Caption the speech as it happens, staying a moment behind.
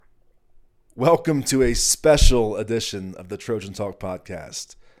Welcome to a special edition of the Trojan Talk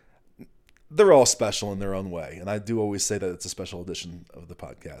podcast. They're all special in their own way, and I do always say that it's a special edition of the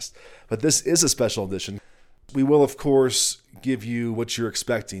podcast. But this is a special edition. We will, of course, give you what you're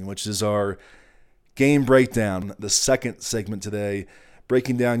expecting, which is our game breakdown, the second segment today,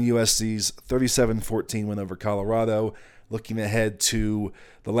 breaking down USC's 37-14 win over Colorado, looking ahead to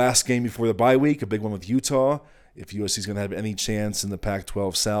the last game before the bye week, a big one with Utah. If USC is going to have any chance in the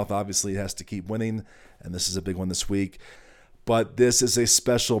Pac-12 South, obviously it has to keep winning, and this is a big one this week. But this is a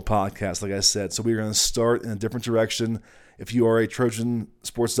special podcast, like I said, so we're going to start in a different direction. If you are a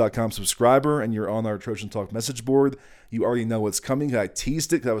TrojanSports.com subscriber and you're on our Trojan Talk message board, you already know what's coming. I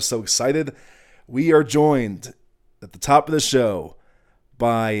teased it because I was so excited. We are joined at the top of the show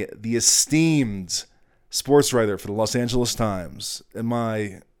by the esteemed sports writer for the Los Angeles Times and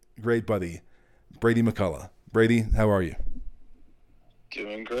my great buddy, Brady McCullough. Brady, how are you?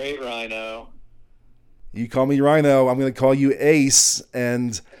 Doing great, Rhino. You call me Rhino, I'm going to call you Ace,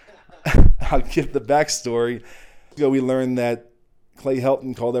 and I'll give the backstory. We learned that Clay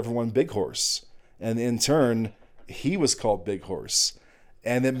Helton called everyone Big Horse, and in turn, he was called Big Horse.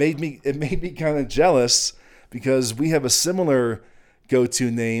 And it made me kind of jealous because we have a similar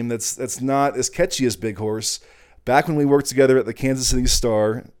go-to name that's not as catchy as Big Horse. Back when we worked together at the Kansas City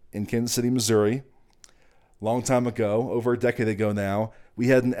Star in Kansas City, Missouri, long time ago, over a decade ago now, we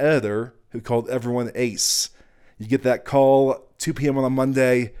had an editor who called everyone Ace. You get that call 2 p.m. on a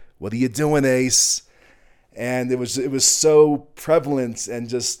Monday, "What are you doing, Ace?" And it was so prevalent and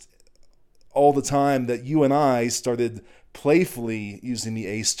just all the time that you and I started playfully using the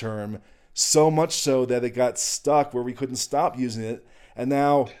Ace term, so much so that it got stuck where we couldn't stop using it. And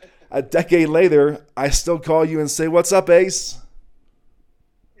now, a decade later, I still call you and say, "What's up, Ace?"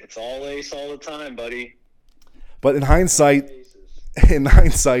 It's all Ace all the time, buddy. But in hindsight,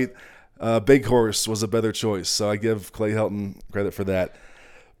 Big Horse was a better choice. So I give Clay Helton credit for that.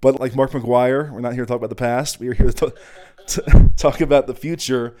 But like Mark McGwire, we're not here to talk about the past. We are here to talk about the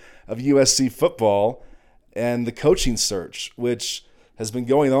future of USC football and the coaching search, which has been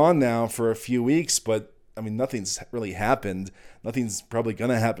going on now for a few weeks. But, I mean, nothing's really happened. Nothing's probably going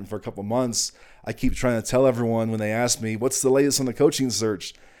to happen for a couple months. I keep trying to tell everyone when they ask me, what's the latest on the coaching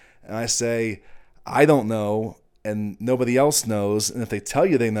search? And I say, I don't know. And nobody else knows, and if they tell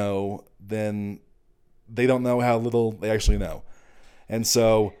you they know, then they don't know how little they actually know. And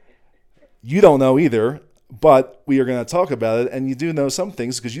so you don't know either, but we are going to talk about it, and you do know some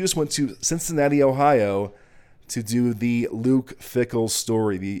things because you just went to Cincinnati, Ohio to do the Luke Fickell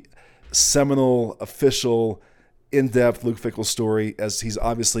story, the seminal, official, in-depth Luke Fickell story, as he's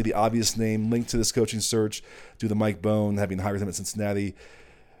obviously the obvious name linked to this coaching search due to Mike Bohn having hired him at Cincinnati.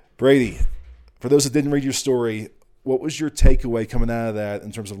 Brady, for those that didn't read your story, what was your takeaway coming out of that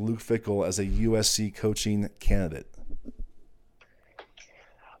in terms of Luke Fickell as a USC coaching candidate?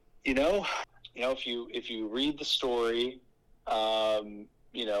 If you read the story, I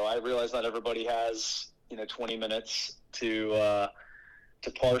realize not everybody has 20 minutes to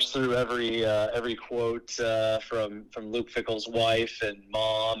parse through every quote from Luke Fickell's wife and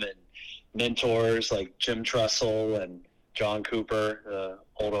mom and mentors like Jim Tressel and John Cooper, the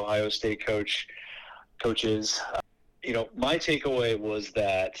old Ohio State coaches. My takeaway was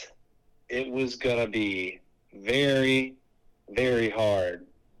that it was going to be very, very hard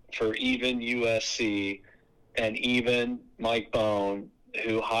for even USC and even Mike Bohn,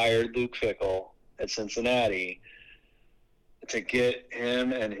 who hired Luke Fickell at Cincinnati, to get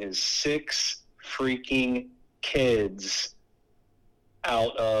him and his 6 freaking kids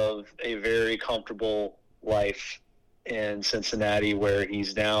out of a very comfortable life in Cincinnati, where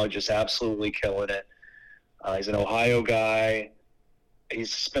he's now just absolutely killing it. He's an Ohio guy.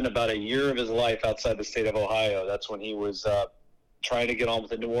 He's spent about a year of his life outside the state of Ohio. That's when he was trying to get on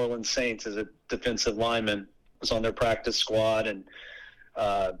with the New Orleans Saints as a defensive lineman. Was on their practice squad and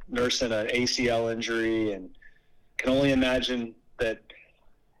nursing an ACL injury, and can only imagine that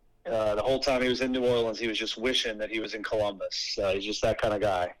the whole time he was in New Orleans, he was just wishing that he was in Columbus. He's just that kind of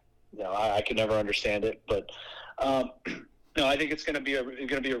guy. I could never understand it, but no, I think it's going to be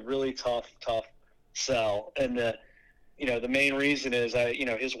a really tough sell. And the main reason is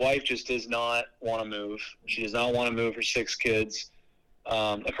his wife just does not want to move. She does not want to move her 6 kids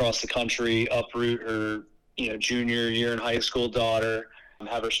across the country, uproot her junior year in high school daughter, and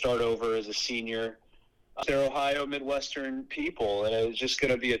have her start over as a senior. They're Ohio Midwestern people, and it was just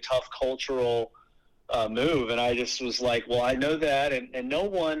going to be a tough cultural move. And I just was like, well, I know that, and no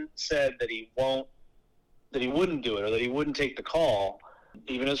one said that he wouldn't do it or that he wouldn't take the call.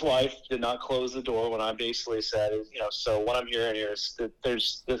 Even his wife did not close the door when I basically said, so what I'm hearing here is that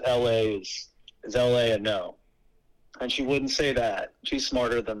there's this LA is LA a no. And she wouldn't say that. She's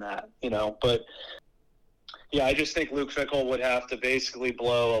smarter than that, But, yeah, I just think Luke Fickell would have to basically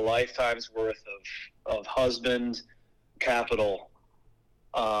blow a lifetime's worth of husband capital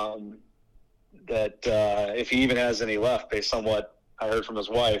that if he even has any left, based on what I heard from his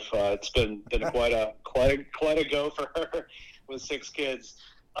wife, it's been quite a go for her with 6 kids,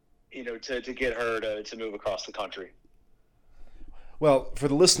 to get her to move across the country. Well, for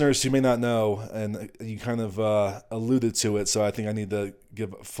the listeners who may not know, and you kind of alluded to it, so I think I need to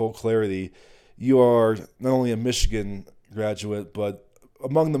give full clarity. You are not only a Michigan graduate, but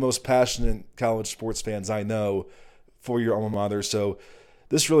among the most passionate college sports fans I know for your alma mater. So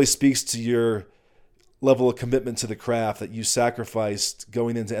this really speaks to your level of commitment to the craft that you sacrificed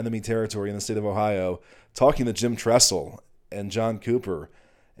going into enemy territory in the state of Ohio, talking to Jim Tressel and John Cooper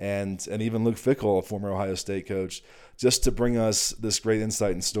and even Luke Fickell, a former Ohio State coach, just to bring us this great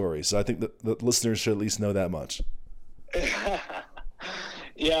insight and story. So I think that the listeners should at least know that much.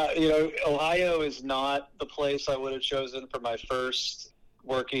 Yeah, Ohio is not the place I would have chosen for my first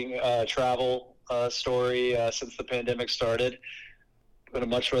working travel story since the pandemic started. Would have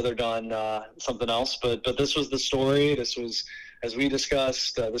much rather done something else, but this was the story. This was, as we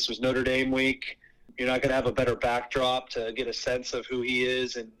discussed, this was Notre Dame week. You're not going to have a better backdrop to get a sense of who he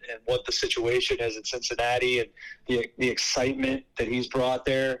is and what the situation is in Cincinnati and the excitement that he's brought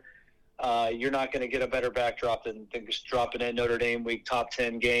there. You're not going to get a better backdrop than just dropping in Notre Dame week top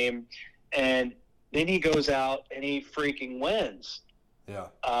 10 game. And then he goes out and he freaking wins. Yeah.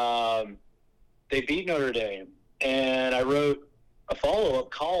 They beat Notre Dame. And I wrote a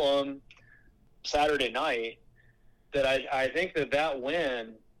follow-up column Saturday night that I think that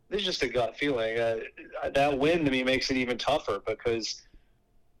win, this is just a gut feeling, that win to me makes it even tougher because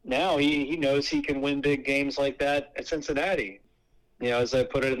now he knows he can win big games like that at Cincinnati. As I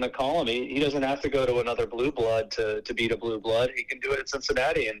put it in the column, he doesn't have to go to another blue blood to beat a blue blood. He can do it at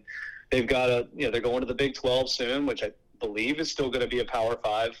Cincinnati, and they've got they're going to the Big 12 soon, which I believe is still going to be a Power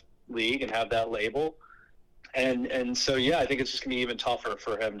 5 league and have that label. And so, yeah, I think it's just going to be even tougher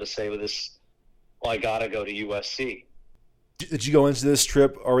for him to say with this, well, I got to go to USC. Did you go into this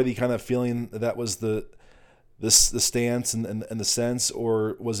trip already kind of feeling that was the stance and the sense,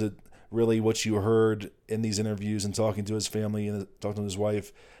 or was it really what you heard in these interviews and talking to his family and talking to his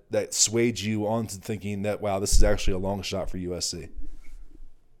wife that swayed you onto thinking that, wow, this is actually a long shot for USC?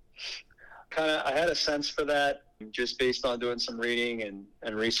 I had a sense for that just based on doing some reading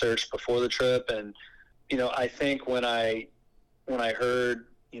and research before the trip. And, I think when I heard,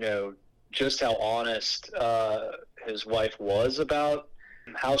 just how honest his wife was about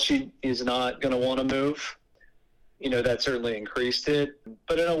how she is not going to want to move, that certainly increased it.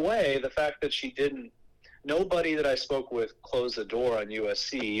 But in a way, the fact that she didn't, nobody that I spoke with closed the door on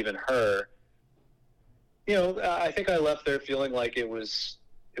USC, even her, I think I left there feeling like it was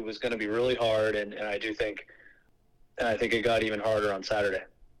going to be really hard. And I think it got even harder on Saturday.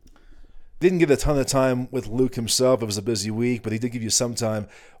 Didn't get a ton of time with Luke himself. It was a busy week, but he did give you some time.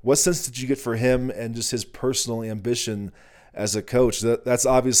 What sense did you get for him and just his personal ambition as a coach? That's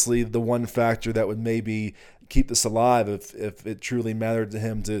obviously the one factor that would maybe keep this alive if it truly mattered to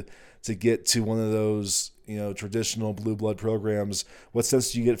him to get to one of those traditional blue blood programs. What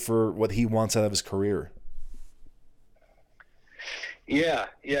sense do you get for what he wants out of his career? Yeah.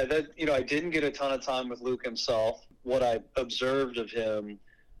 That I didn't get a ton of time with Luke himself. What I observed of him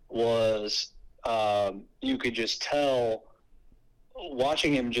was you could just tell,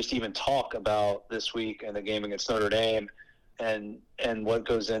 watching him just even talk about this week and the game against Notre Dame and what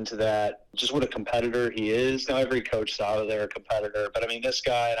goes into that, just what a competitor he is. Now, every coach is out of there a competitor, but I mean, this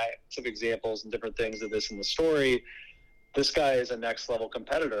guy, and I took examples and different things of this in the story, this guy is a next level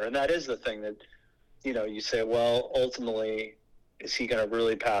competitor. And that is the thing that, you say, well, ultimately, is he going to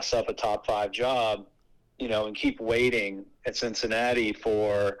really pass up a top 5 job, and keep waiting at Cincinnati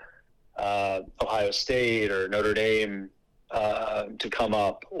for Ohio State or Notre Dame to come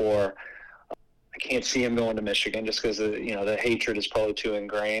up, or I can't see him going to Michigan just because the hatred is probably too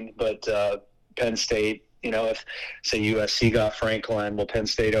ingrained. But Penn State, if say USC got Franklin, well, Penn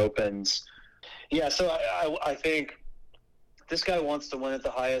State opens. Yeah, so I think this guy wants to win at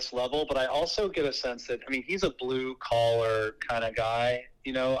the highest level, but I also get a sense that, he's a blue collar kind of guy.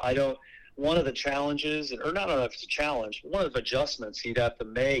 One of the challenges, or not enough to challenge, one of the adjustments he'd have to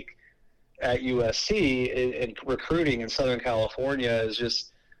make at USC in recruiting in Southern California is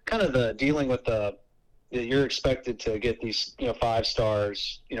just kind of the dealing with you're expected to get these 5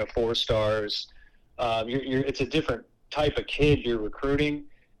 stars, 4 stars. It's a different type of kid you're recruiting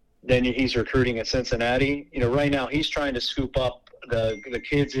than he's recruiting at Cincinnati. Right now he's trying to scoop up the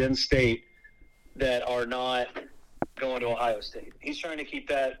kids in state that are not going to Ohio State. He's trying to keep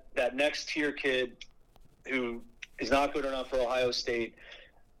that next tier kid who is not good enough for Ohio State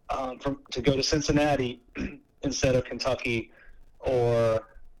to go to Cincinnati instead of Kentucky or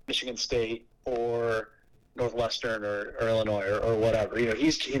Michigan State or Northwestern or Illinois or whatever.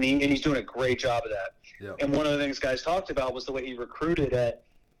 He's doing a great job of that. Yeah. And one of the things guys talked about was the way he recruited at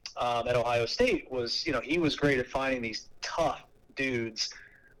Ohio State was, he was great at finding these tough dudes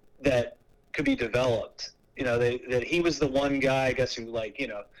that could be developed. That he was the one guy, I guess, who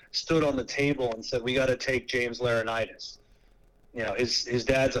stood on the table and said, we got to take James Laurinaitis. His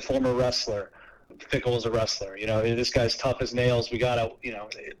dad's a former wrestler. Fickell was a wrestler. This guy's tough as nails. We got to,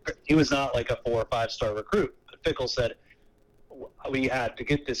 he was not like a 4 or 5 star recruit. But Fickell said, we had to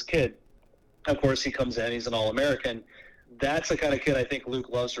get this kid. Of course, he comes in, he's an All-American. That's the kind of kid I think Luke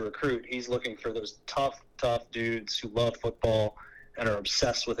loves to recruit. He's looking for those tough dudes who love football and are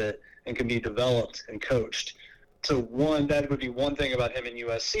obsessed with it and can be developed and coached. So that would be one thing about him in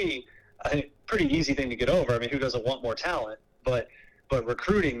USC. I think pretty easy thing to get over. I mean, who doesn't want more talent? But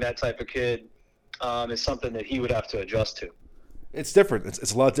recruiting that type of kid is something that he would have to adjust to. It's different.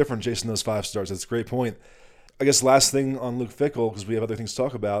 It's a lot different, Jason, those 5 stars. That's a great point. I guess last thing on Luke Fickell, because we have other things to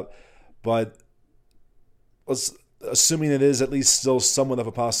talk about, but assuming it is at least still somewhat of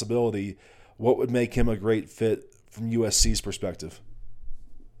a possibility, what would make him a great fit from USC's perspective?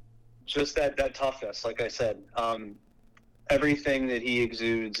 Just that toughness, like I said. Everything that he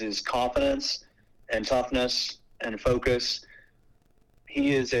exudes is confidence and toughness and focus.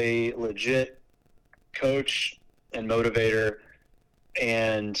 He is a legit coach and motivator.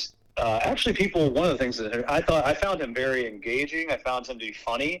 And actually, one of the things that I found him very engaging. I found him to be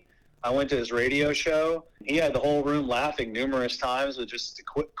funny. I went to his radio show. He had the whole room laughing numerous times with just a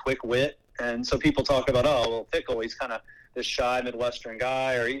quick wit. And so people talk about, Fickell, he's kind of this shy Midwestern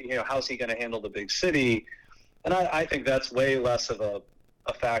guy, or, how's he going to handle the big city? And I think that's way less of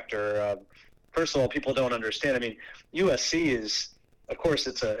a factor. First of all, people don't understand. I mean, USC is, of course,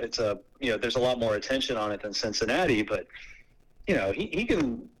 it's a there's a lot more attention on it than Cincinnati, but he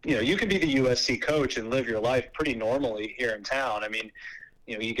can, you can be the USC coach and live your life pretty normally here in town. I mean,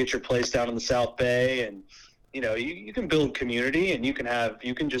 you get your place down in the South Bay, and you can build community, and you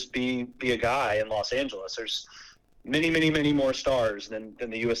can just be a guy in Los Angeles. There's many more stars than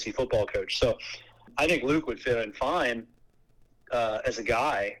the USC football coach. So I think Luke would fit in fine as a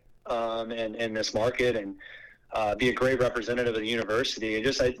guy in this market, and be a great representative of the university. It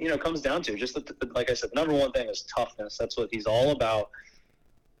just comes down to just like I said, the number one thing is toughness. That's what he's all about,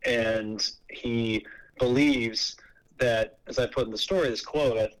 and he believes that, as I put in the story, this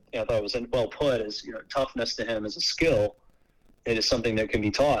quote I thought was well put, is toughness to him is a skill. It is something that can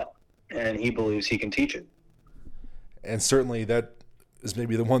be taught, and he believes he can teach it. And certainly that is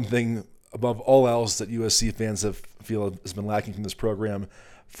maybe the one thing above all else that USC fans feel has been lacking from this program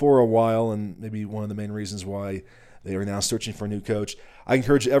for a while, and maybe one of the main reasons why they are now searching for a new coach. I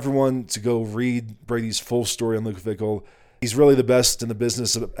encourage everyone to go read Brady's full story on Luke Fickell. He's really the best in the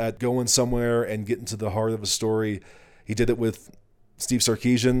business at going somewhere and getting to the heart of a story. He did it with Steve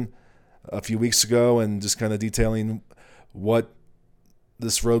Sarkisian a few weeks ago, and just kind of detailing what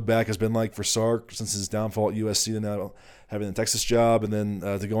this road back has been like for Sark since his downfall at USC and now having a Texas job, and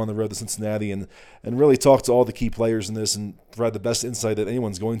then to go on the road to Cincinnati and really talk to all the key players in this and provide the best insight that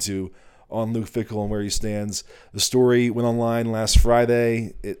anyone's going to on Luke Fickell and where he stands. The story went online last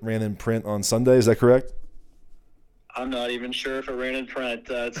Friday. It ran in print on Sunday. Is that correct? I'm not even sure if it ran in print.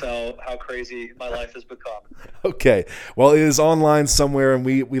 That's how crazy my life has become. Okay. Well, it is online somewhere, and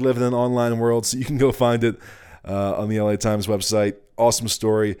we live in an online world, so you can go find it on the LA Times website. Awesome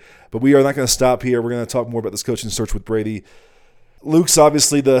story. But we are not going to stop here. We're going to talk more about this coaching search with Brady. Luke's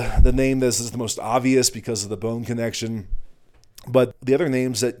obviously the name that is the most obvious because of the bone connection. But the other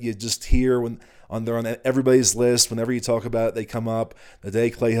names that you just hear they're on everybody's list, whenever you talk about it, they come up. The day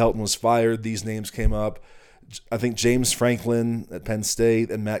Clay Helton was fired, these names came up. I think James Franklin at Penn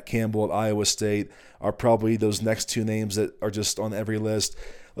State and Matt Campbell at Iowa State are probably those next two names that are just on every list.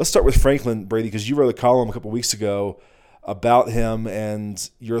 Let's start with Franklin, Brady, because you wrote a column a couple weeks ago about him and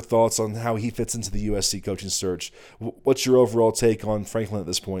your thoughts on how he fits into the USC coaching search. What's your overall take on Franklin at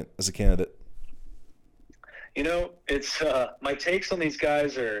this point as a candidate? It's my takes on these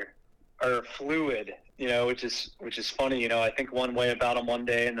guys are fluid, which is funny. I think one way about them one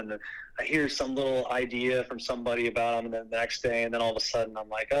day, and then I hear some little idea from somebody about them, and then the next day, and then all of a sudden I'm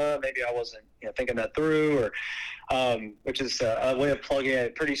like, maybe I wasn't thinking that through, or which is a way of plugging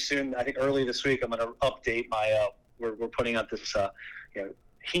it. Pretty soon, I think early this week, I'm going to update my we're putting out this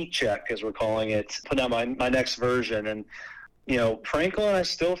heat check, as we're calling it, putting out my next version. And Franklin, I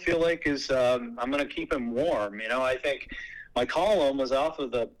still feel like is I'm going to keep him warm. I think my column was off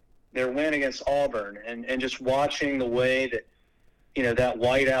of their win against Auburn, and just watching the way that that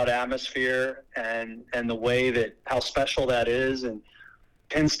whiteout atmosphere and the way that how special that is. And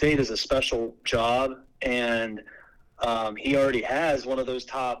Penn State is a special job, and he already has one of those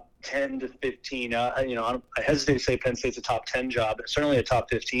top 10 to 15. I hesitate to say Penn State's a top 10 job, but certainly a top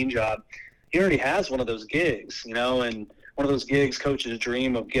 15 job. He already has one of those gigs, and one of those gigs coaches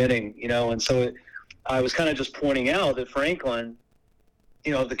dream of getting, and so I was kind of just pointing out that Franklin,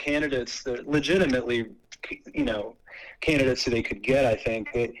 the candidates that legitimately, candidates who they could get, I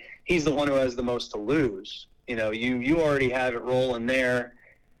think that he's the one who has the most to lose. You already have it rolling there.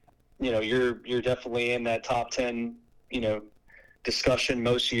 You're definitely in that top 10, discussion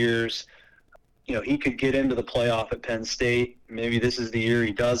most years. He could get into the playoff at Penn State. Maybe this is the year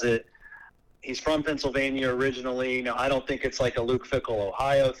he does it. He's from Pennsylvania originally. I don't think it's like a Luke Fickell,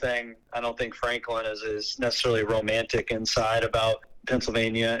 Ohio thing. I don't think Franklin is necessarily romantic inside about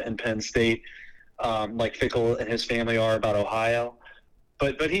Pennsylvania and Penn State, like Fickell and his family are about Ohio.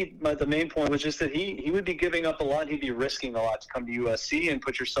 But the main point was just that he would be giving up a lot. He'd be risking a lot to come to USC and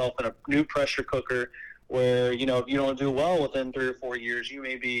put yourself in a new pressure cooker where, if you don't do well within 3 or 4 years, you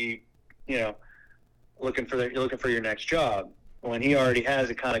may be, looking for your next job. When he already has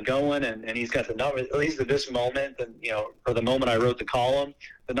it kind of going, and he's got the number, at least at this moment, and for the moment I wrote the column,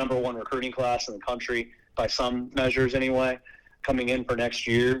 the number 1 recruiting class in the country by some measures anyway, coming in for next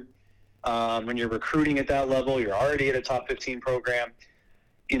year. When you're recruiting at that level, you're already at a top 15 program.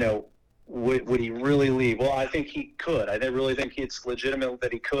 Would he really leave? Well, I think he could. I really think it's legitimate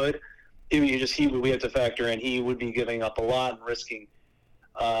that he could. We have to factor in he would be giving up a lot and risking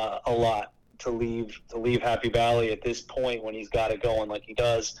a lot to leave Happy Valley at this point when he's got it going like he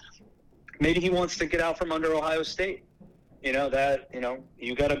does. Maybe he wants to get out from under Ohio State. You got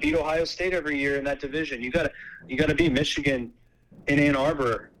to beat Ohio State every year in that division. You got to beat Michigan in Ann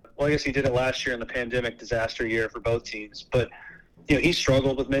Arbor. Well, I guess he did it last year in the pandemic disaster year for both teams, but he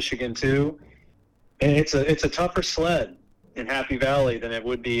struggled with Michigan too, and it's a tougher sled in Happy Valley than it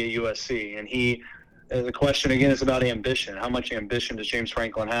would be at USC. And the question again is about ambition. How much ambition does James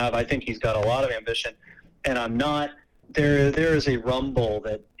Franklin have? I think he's got a lot of ambition, and I'm not. There is a rumble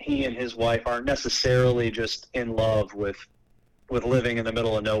that he and his wife aren't necessarily just in love with living in the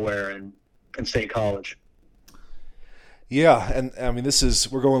middle of nowhere in State College. Yeah, and I mean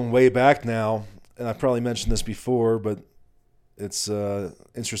we're going way back now, and I've probably mentioned this before, but it's an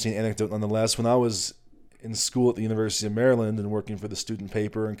interesting anecdote nonetheless. When I was in school at the University of Maryland and working for the student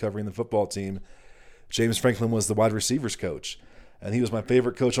paper and covering the football team, James Franklin was the wide receivers coach, and he was my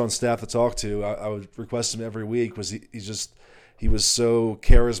favorite coach on staff to talk to. I would request him every week. He was so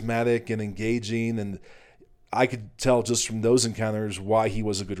charismatic and engaging, and I could tell just from those encounters why he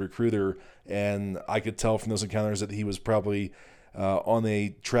was a good recruiter, and I could tell from those encounters that he was probably on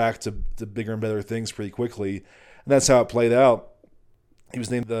a track to bigger and better things pretty quickly, and that's how it played out. He was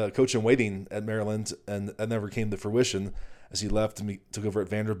named the coach in waiting at Maryland, and that never came to fruition as he left and took over at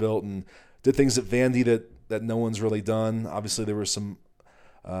Vanderbilt and did things at Vandy that no one's really done. Obviously, there were some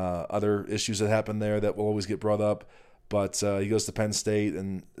other issues that happened there that will always get brought up, but he goes to Penn State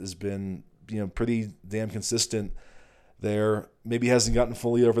and has been pretty damn consistent there. Maybe he hasn't gotten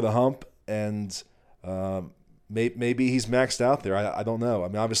fully over the hump, and maybe he's maxed out there. I don't know. I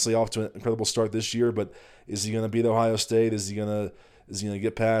mean, obviously off to an incredible start this year, but is he going to beat Ohio State? Is he going to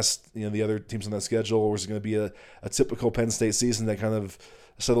get past the other teams on that schedule, or is it going to be a typical Penn State season that kind of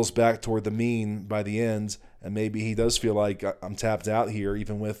settles back toward the mean by the end? And maybe he does feel like I'm tapped out here,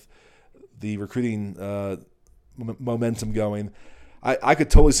 even with the recruiting momentum going. I could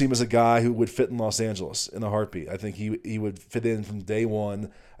totally see him as a guy who would fit in Los Angeles in a heartbeat. I think he would fit in from day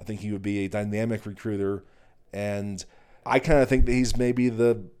one. I think he would be a dynamic recruiter, and I kind of think that he's maybe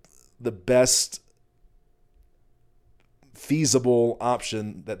the best feasible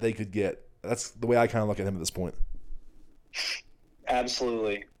option that they could get. That's the way I kind of look at him at this point.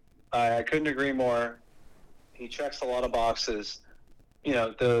 Absolutely. I couldn't agree more. He checks a lot of boxes.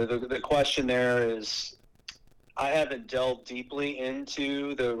 The question there is, I haven't delved deeply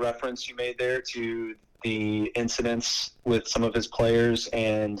into the reference you made there to the incidents with some of his players,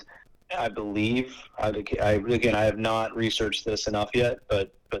 and I believe, I have not researched this enough yet,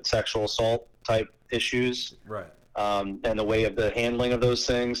 but sexual assault type issues. Right. And the way of the handling of those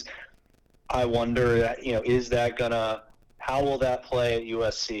things. I wonder, is that how will that play at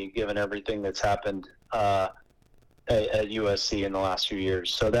USC given everything that's happened at USC in the last few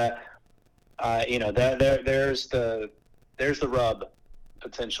years? So that there's the rub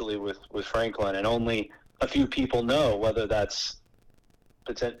potentially with Franklin, and only a few people know whether that's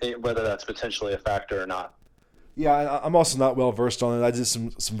potentially a factor or not. Yeah, I'm also not well versed on it. I did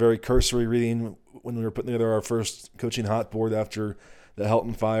some very cursory reading when we were putting together our first coaching hot board after the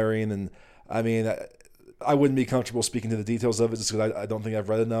Helton firing, and I mean, I wouldn't be comfortable speaking to the details of it just because I don't think I've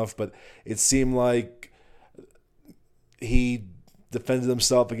read enough. But it seemed like he defended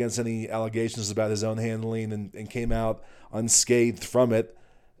himself against any allegations about his own handling and came out unscathed from it,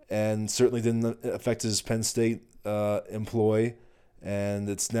 and certainly didn't affect his Penn State employ. And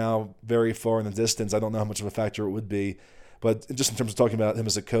it's now very far in the distance. I don't know how much of a factor it would be, but just in terms of talking about him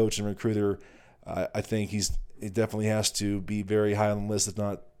as a coach and recruiter, I think he definitely has to be very high on the list, if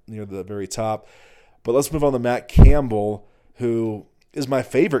not near the very top. But let's move on to Matt Campbell, who is my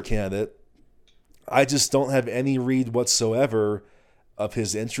favorite candidate. I just don't have any read whatsoever of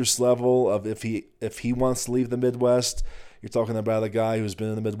his interest level, of if he wants to leave the Midwest. You're talking about a guy who's been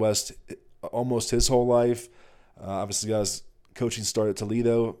in the Midwest almost his whole life. Obviously got his coaching start at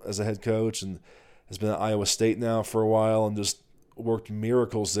Toledo as a head coach and has been at Iowa State now for a while and just worked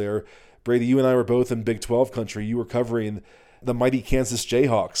miracles there. Brady, you and I were both in Big 12 country. You were covering the mighty Kansas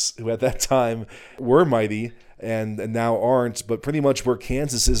Jayhawks, who at that time were mighty and now aren't, but pretty much where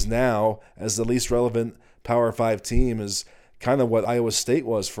Kansas is now as the least relevant Power 5 team is kind of what Iowa State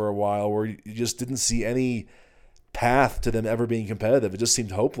was for a while, where you just didn't see any path to them ever being competitive. It just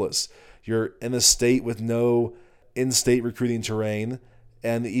seemed hopeless. You're in a state with no in-state recruiting terrain,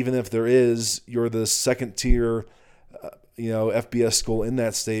 and even if there is, you're the second-tier FBS school in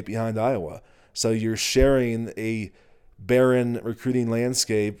that state behind Iowa. So you're sharing a barren recruiting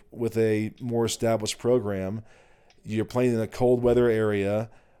landscape with a more established program. You're playing in a cold weather area,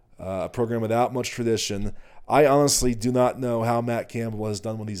 a program without much tradition. I honestly do not know how Matt Campbell has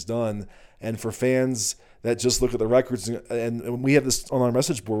done what he's done. And for fans that just look at the records, and we have this on our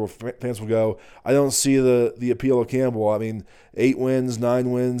message board where fans will go, I don't see the appeal of Campbell. I mean, 8 wins,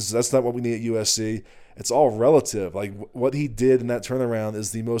 9 wins, that's not what we need at USC. It's all relative. Like, what he did in that turnaround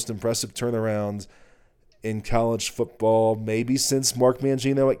is the most impressive turnaround in college football, maybe since Mark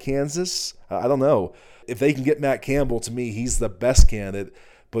Mangino at Kansas. I don't know. If they can get Matt Campbell, to me, he's the best candidate.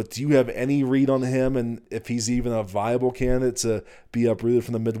 But do you have any read on him and if he's even a viable candidate to be uprooted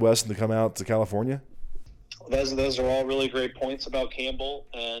from the Midwest and to come out to California? Those are all really great points about Campbell,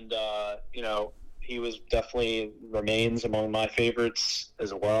 and he was definitely remains among my favorites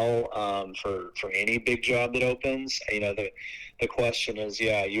as well for any big job that opens. The question is,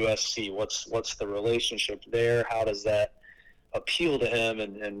 USC. What's the relationship there? How does that appeal to him?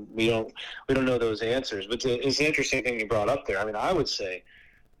 And we don't know those answers. But it's an interesting thing you brought up there. I mean, I would say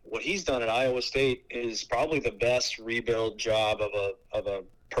what he's done at Iowa State is probably the best rebuild job of a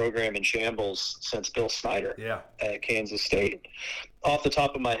program in shambles since Bill Snyder at Kansas State. Off the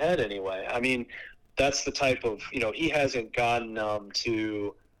top of my head, anyway. I mean, that's the type of, he hasn't gotten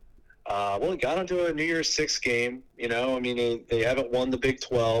to he got into a New Year's Six game. I mean, they haven't won the Big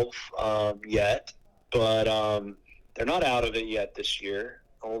 12 yet, but they're not out of it yet this year.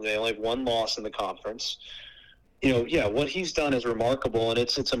 They only have one loss in the conference. What he's done is remarkable, and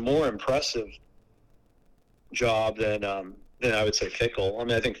it's a more impressive job than I would say Fickell. I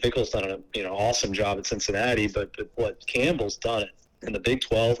mean, I think Fickell's done an awesome job at Cincinnati, but what Campbell's done in the Big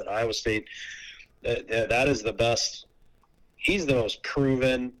 12 at Iowa State, that is the best. He's the most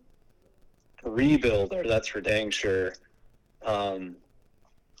proven rebuilder, that's for dang sure, out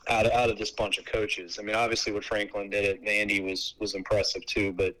of this bunch of coaches. I mean, obviously what Franklin did at Vandy was impressive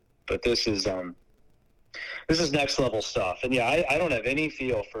too, but this is next level stuff. And I don't have any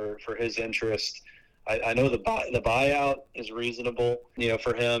feel for his interest. I know the buyout is reasonable,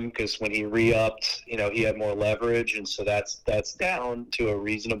 for him, because when he re-upped, he had more leverage, and so that's down to a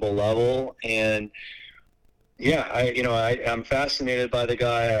reasonable level. And I'm fascinated by the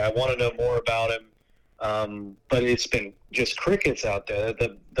guy. I want to know more about him, but it's been just crickets out there.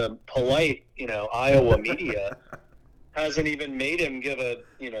 The polite, Iowa media hasn't even made him give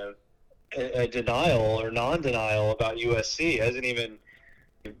a denial or non-denial about USC.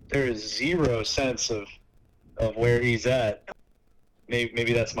 There is zero sense of where he's at.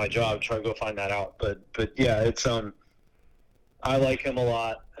 Maybe that's my job, try to go find that out. But yeah, it's I like him a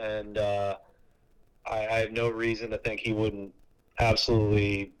lot, and I have no reason to think he wouldn't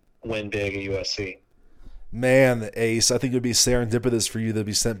absolutely win big at USC. Man, Ace, I think it would be serendipitous for you to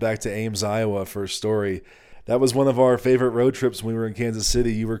be sent back to Ames, Iowa for a story. That was one of our favorite road trips when we were in Kansas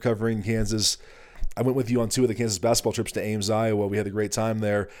City. You were covering Kansas. I went with you on 2 of the Kansas basketball trips to Ames, Iowa. We had a great time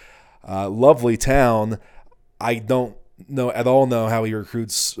there. Lovely town. I don't know how he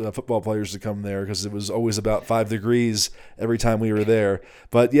recruits football players to come there, because it was always about 5 degrees every time we were there.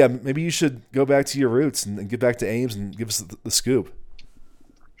 But yeah, maybe you should go back to your roots and get back to Ames and give us the scoop.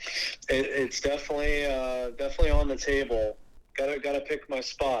 It's definitely on the table. Gotta pick my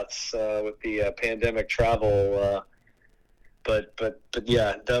spots with the pandemic travel. But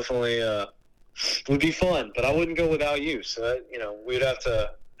yeah, definitely would be fun. But I wouldn't go without you. So we'd have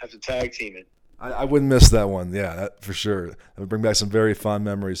to tag team it. I wouldn't miss that one. Yeah, that, for sure. It would bring back some very fond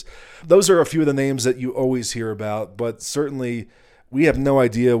memories. Those are a few of the names that you always hear about, but certainly we have no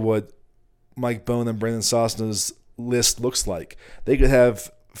idea what Mike Bohn and Brandon Sosna's list looks like. They could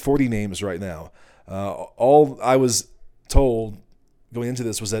have 40 names right now. All I was told going into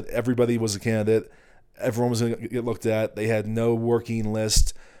this was that everybody was a candidate. Everyone was going to get looked at. They had no working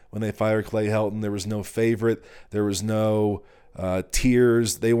list when they fired Clay Helton. There was no favorite. There was no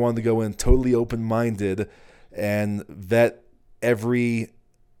tiers. They wanted to go in totally open-minded and vet every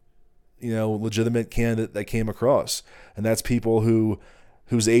legitimate candidate that came across. And that's people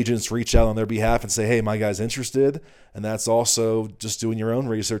whose agents reach out on their behalf and say, hey, my guy's interested. And that's also just doing your own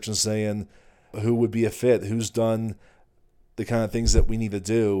research and saying who would be a fit, who's done the kind of things that we need to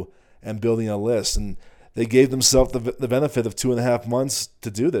do, and building a list. And they gave themselves the benefit of 2.5 months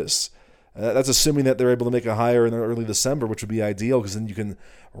to do this. That's assuming that they're able to make a hire in early December, which would be ideal, because then you can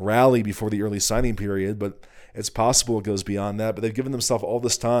rally before the early signing period. But it's possible it goes beyond that. But they've given themselves all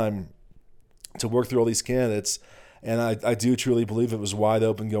this time to work through all these candidates. And I do truly believe it was wide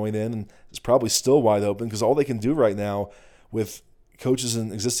open going in, and it's probably still wide open, because all they can do right now with coaches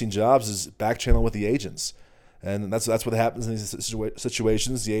in existing jobs is back channel with the agents. And that's what happens in these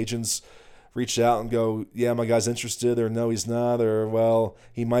situations. The agents reach out and go, yeah, my guy's interested, or no, he's not, or, well,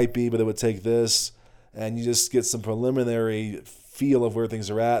 he might be, but it would take this. And you just get some preliminary feel of where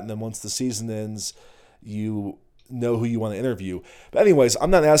things are at, and then once the season ends, you know who you want to interview. But anyways, I'm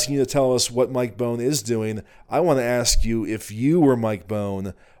not asking you to tell us what Mike Bohn is doing. I want to ask you, if you were Mike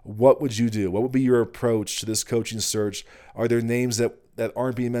Bohn, what would you do? What would be your approach to this coaching search? Are there names that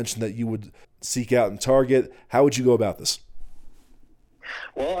aren't being mentioned that you would seek out and target? How would you go about this?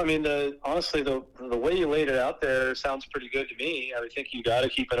 Well, I mean, honestly, the way you laid it out there sounds pretty good to me. I think you got to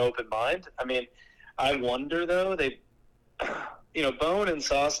keep an open mind. I mean, I wonder, though, Bohn and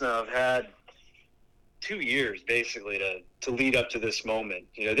Sosna have had 2 years basically to lead up to this moment.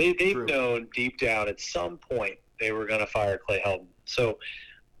 They've known deep down at some point they were going to fire Clay Helton. So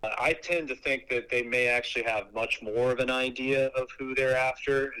I tend to think that they may actually have much more of an idea of who they're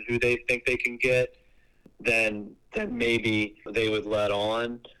after and who they think they can get than maybe they would let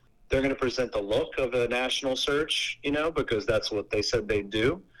on. They're going to present the look of a national search, because that's what they said they'd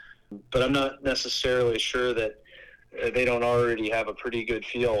do. But I'm not necessarily sure that they don't already have a pretty good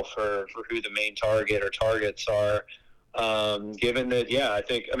feel for who the main target or targets are, given that,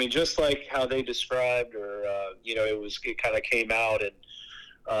 just like how they described, or, it kind of came out and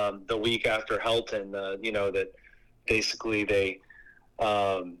the week after Helton, that basically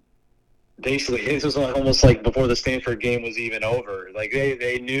it was almost like before the Stanford game was even over. Like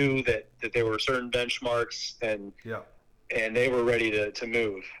they knew that there were certain benchmarks and they were ready to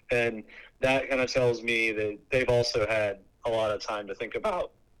move. And that kind of tells me that they've also had a lot of time to think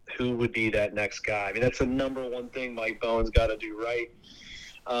about who would be that next guy. I mean, that's the number one thing Mike Bohn's got to do right.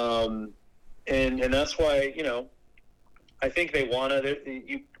 And that's why, I think they want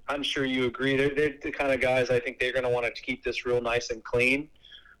to. I'm sure you agree. They're the kind of guys I think they're going to want to keep this real nice and clean.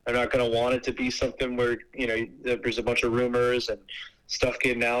 They're not going to want it to be something where, there's a bunch of rumors and stuff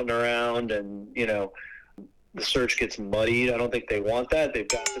getting out and around and, the search gets muddied. I don't think they want that. They've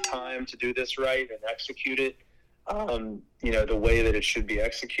got the time to do this right and execute it, the way that it should be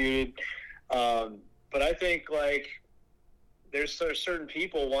executed. But I think, there's certain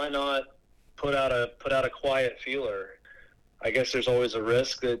people, why not put out a quiet feeler? I guess there's always a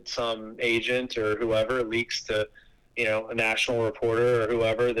risk that some agent or whoever leaks to, a national reporter or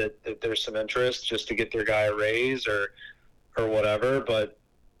whoever that there's some interest just to get their guy a raise or whatever. But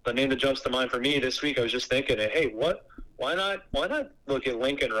the name that jumps to mind for me this week, I was just thinking, hey, why not look at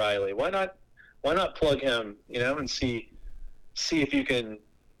Lincoln Riley? Why not plug him, and see if you can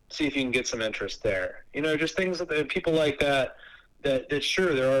get some interest there. Just things that people like that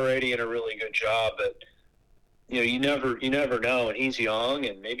sure, they're already in a really good job, but you never know. And he's young,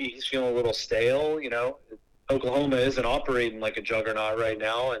 and maybe he's feeling a little stale. Oklahoma isn't operating like a juggernaut right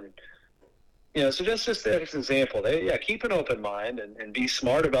now, and so just as an example, keep an open mind and be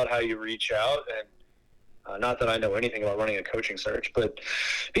smart about how you reach out. And not that I know anything about running a coaching search, but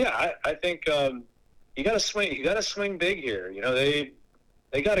I think you got to swing. You got to swing big here.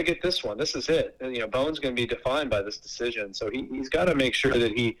 they got to get this one. This is it. And, Bone's going to be defined by this decision. So he's got to make sure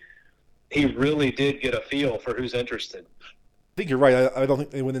that he really did get a feel for who's interested. I think you're right. I don't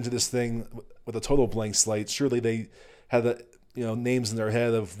think they went into this thing with a total blank slate. Surely they had the names in their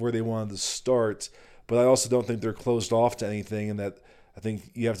head of where they wanted to start, but I also don't think they're closed off to anything, and that I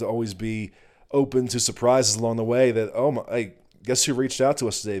think you have to always be open to surprises along the way. That hey, guess who reached out to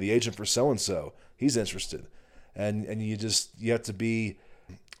us today? The agent for so and so. He's interested, and you have to be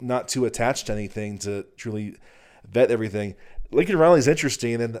not too attached to anything to truly vet everything. Lincoln Riley's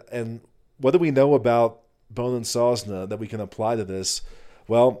interesting, and what do we know about Bone and Sosna that we can apply to this?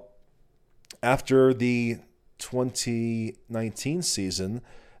 Well, after the 2019 season,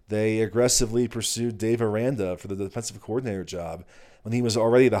 they aggressively pursued Dave Aranda for the defensive coordinator job when he was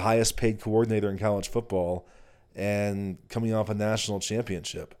already the highest paid coordinator in college football and coming off a national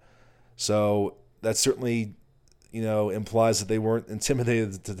championship. So that certainly, implies that they weren't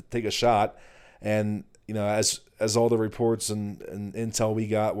intimidated to take a shot. And, as all the reports and intel we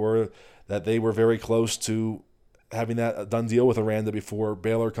got were that they were very close to having that done deal with Aranda before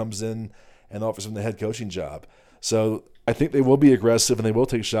Baylor comes in and offers him the head coaching job. So I think they will be aggressive and they will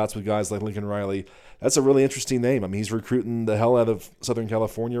take shots with guys like Lincoln Riley. That's a really interesting name. I mean, he's recruiting the hell out of Southern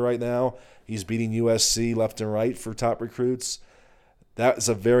California right now. He's beating USC left and right for top recruits. That is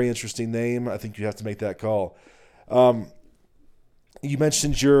a very interesting name. I think you have to make that call. You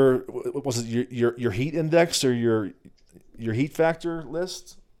mentioned your heat index or your heat factor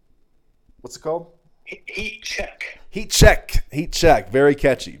list? What's it called? Heat check. Heat check. Very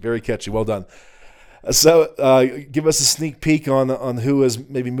catchy. Well done. So give us a sneak peek on who has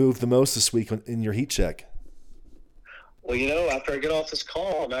maybe moved the most this week in your heat check. Well, after I get off this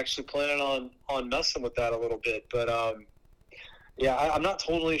call, I'm actually planning on messing with that a little bit. But, I'm not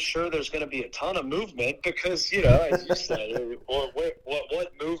totally sure there's going to be a ton of movement because, as you said, what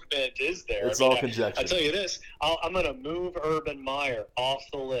movement is there? It's all conjecture. I tell you this, I'm going to move Urban Meyer off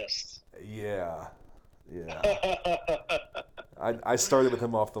the list. Yeah. I started with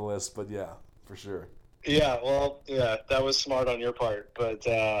him off the list, but yeah, for sure. Yeah, well, that was smart on your part. But,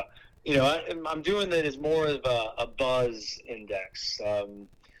 I'm doing that as more of a buzz index,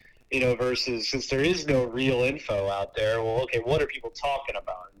 versus since there is no real info out there, well, okay, what are people talking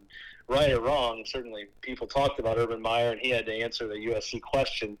about? And right or wrong, certainly people talked about Urban Meyer, and he had to answer the USC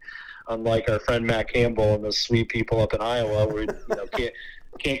question, unlike our friend Matt Campbell and those sweet people up in Iowa where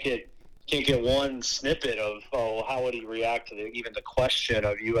can't get one snippet of how would he react to even the question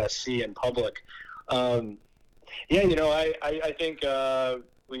of USC in public. I think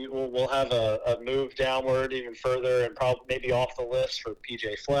we'll have a move downward even further and probably maybe off the list for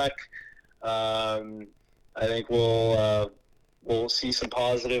PJ Fleck. I think we'll see some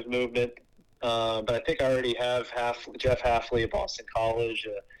positive movement, but I think I already have Jeff Hafley at Boston College,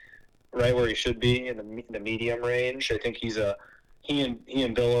 right where he should be in the medium range. I think he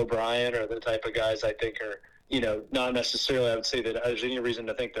and Bill O'Brien are the type of guys I think are, not necessarily I would say that there's any reason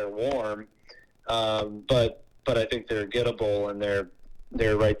to think they're warm, but I think they're gettable and they're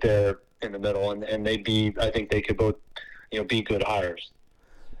right there in the middle, and I think they could both, be good hires.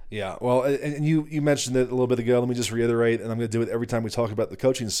 Yeah, well, and you mentioned it a little bit ago. Let me just reiterate, and I'm going to do it every time we talk about the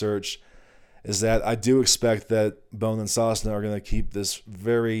coaching search, is that I do expect that Bone and Sosna are going to keep this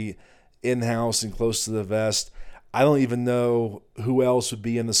very in-house and close to the vest. I don't even know who else would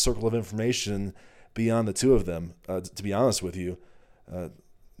be in the circle of information beyond the two of them, to be honest with you.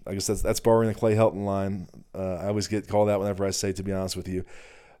 I guess that's borrowing the Clay Helton line. I always get called out whenever I say, to be honest with you.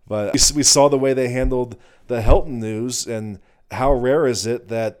 But we saw the way they handled the Helton news, and how rare is it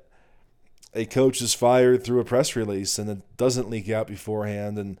that a coach is fired through a press release and it doesn't leak out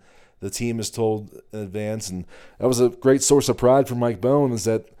beforehand and the team is told in advance. And that was a great source of pride for Mike Bone, is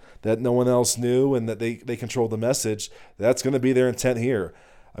that no one else knew and that they controlled the message. That's going to be their intent here.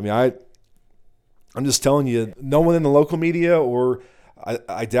 I mean, I'm just telling you, no one in the local media or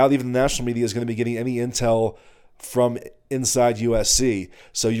I doubt even the national media is going to be getting any intel from inside USC.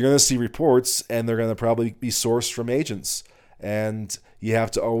 So you're going to see reports, and they're going to probably be sourced from agents. And you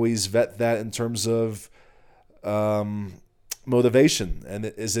have to always vet that in terms of motivation. And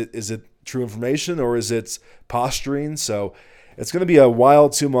is it true information or is it posturing? So it's going to be a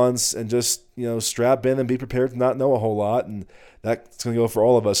wild 2 months, and just strap in and be prepared to not know a whole lot. And that's going to go for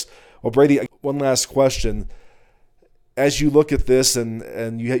all of us. Well, Brady, one last question. As you look at this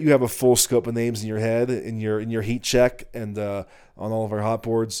and you have a full scope of names in your head, in your heat check and on all of our hot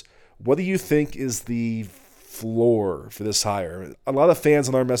boards, what do you think is the floor for this hire? A lot of fans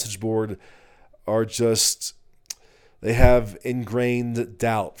on our message board are they have ingrained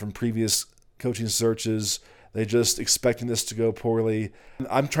doubt from previous coaching searches They just expecting this to go poorly.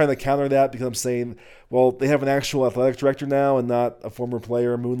 I'm trying to counter that because I'm saying, well, they have an actual athletic director now and not a former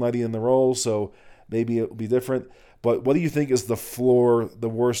player moonlighting in the role, so maybe it will be different. But what do you think is the floor, the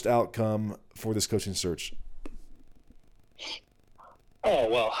worst outcome for this coaching search? Oh,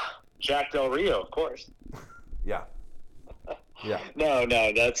 well, Jack Del Rio, of course. Yeah. Yeah. No,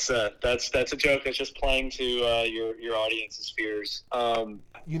 that's a joke. That's just playing to your audience's fears.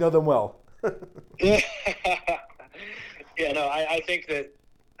 You know them well. Yeah, no, I think that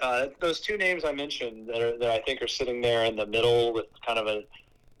those two names I mentioned that I think are sitting there in the middle with kind of a,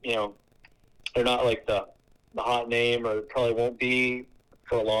 they're not like the hot name, or probably won't be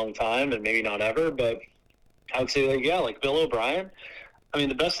for a long time, and maybe not ever. But I would say, like Bill O'Brien. I mean,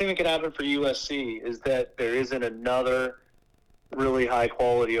 the best thing that could happen for USC is that there isn't another really high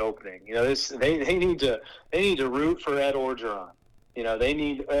quality opening. They need to root for Ed Orgeron. They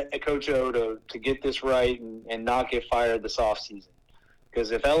need Coach O to get this right and not get fired this offseason.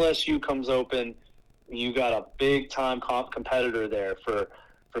 Because if LSU comes open, you got a big time competitor there for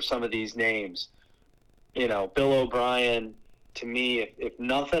some of these names. Bill O'Brien, to me, if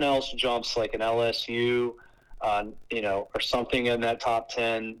nothing else jumps like an LSU, or something in that top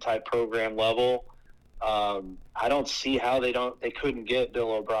 10 type program level, I don't see how they couldn't get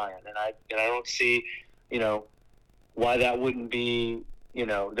Bill O'Brien, and I don't see, why that wouldn't be.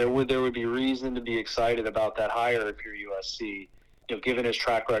 There would be reason to be excited about that hire if you're USC, given his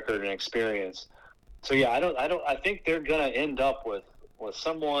track record and experience. So yeah, I think they're gonna end up with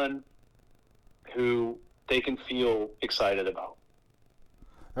someone who they can feel excited about.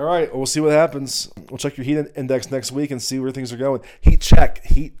 All right, well, we'll see what happens. We'll check your heat index next week and see where things are going. Heat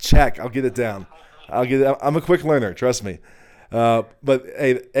check. I'll get it down. I'm a quick learner, trust me. But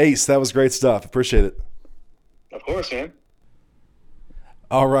hey, Ace, that was great stuff. Appreciate it. Of course, man.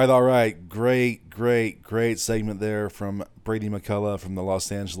 All right. Great segment there from Brady McCullough from the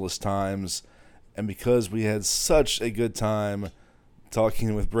Los Angeles Times. And because we had such a good time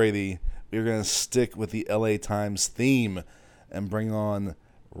talking with Brady, we're going to stick with the LA Times theme and bring on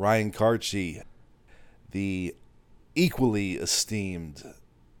Ryan Kartje, the equally esteemed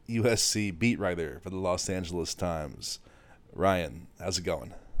USC beat writer for the Los Angeles Times. Ryan, how's it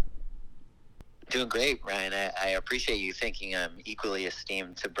going? Doing great, Ryan. I appreciate you thinking I'm equally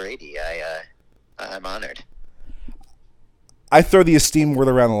esteemed to Brady. I'm honored. I throw the esteem word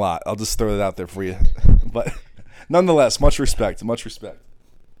around a lot. I'll just throw it out there for you. But nonetheless, much respect.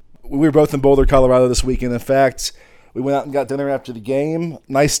 We were both in Boulder, Colorado this weekend. In fact, we went out and got dinner after the game.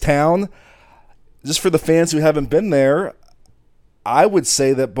 Nice town. Just for the fans who haven't been there, I would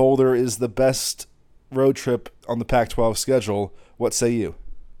say that Boulder is the best road trip on the Pac-12 schedule. What say you?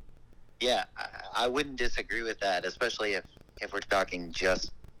 Yeah, I wouldn't disagree with that, especially if we're talking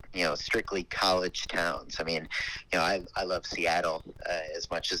just, strictly college towns. I mean, I love Seattle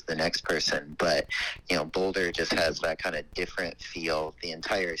as much as the next person, but, Boulder just has that kind of different feel. The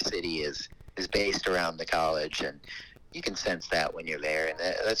entire city is based around the college, and you can sense that when you're there. And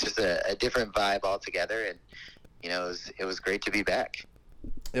that's just a different vibe altogether. And, it was great to be back.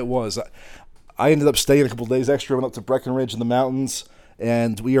 It was. I ended up staying a couple of days extra, went up to Breckenridge in the mountains,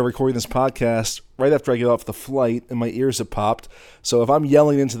 and we are recording this podcast right after I get off the flight, and my ears have popped. So if I'm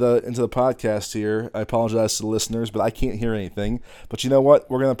yelling into the podcast here, I apologize to the listeners, but I can't hear anything. But you know what?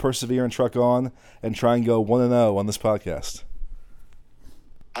 We're going to persevere and truck on and try and go 1-0 on this podcast.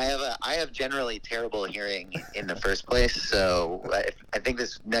 I have generally terrible hearing in the first place, so I think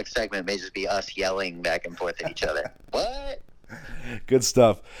this next segment may just be us yelling back and forth at each other. What? Good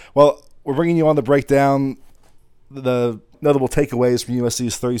stuff. Well, we're bringing you on to break down the notable takeaways from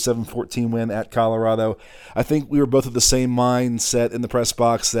USC's 37-14 win at Colorado. I think we were both of the same mindset in the press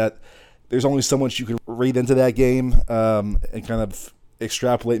box that there's only so much you can read into that game and kind of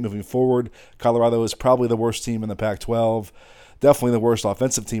extrapolate moving forward. Colorado is probably the worst team in the Pac-12, definitely the worst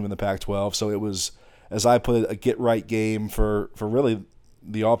offensive team in the Pac-12. So it was, as I put it, a get-right game for really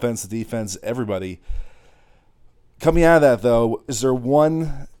the offense, the defense, everybody. Coming out of that, though, is there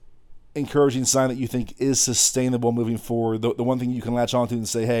one encouraging sign that you think is sustainable moving forward, the one thing you can latch onto and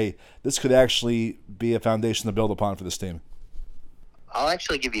say, hey, this could actually be a foundation to build upon for this team? I'll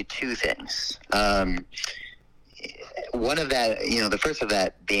actually give you two things. One of that, the first of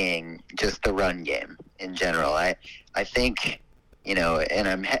that being just the run game in general. I think,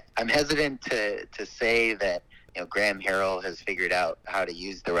 and I'm hesitant to say that, Graham Harrell has figured out how to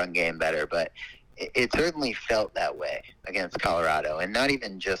use the run game better, but it certainly felt that way against Colorado, and not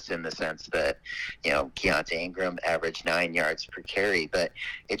even just in the sense that, Keontae Ingram averaged 9 yards per carry, but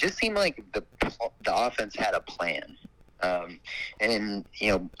it just seemed like the offense had a plan. And,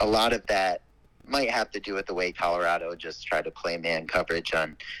 a lot of that might have to do with the way Colorado just tried to play man coverage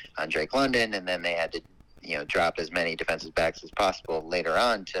on Drake London, and then they had to, drop as many defensive backs as possible later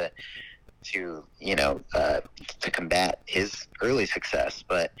on to combat his early success.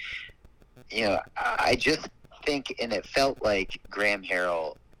 But, I just think, and it felt like Graham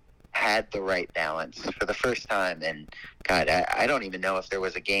Harrell had the right balance for the first time. And God, I don't even know if there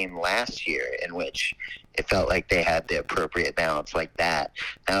was a game last year in which it felt like they had the appropriate balance like that.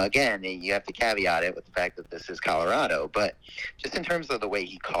 Now, again, you have to caveat it with the fact that this is Colorado, but just in terms of the way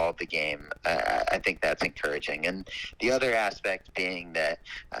he called the game, I think that's encouraging. And the other aspect being that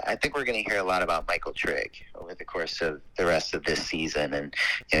I think we're going to hear a lot about Michael Trigg over the course of the rest of this season. And,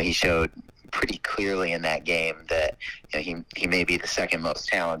 he showed pretty clearly in that game that he may be the second most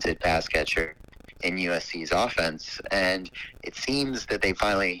talented pass catcher in USC's offense, and it seems that they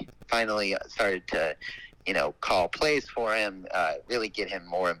finally started to call plays for him, really get him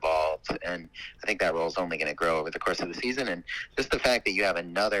more involved, and I think that role is only going to grow over the course of the season. And just the fact that you have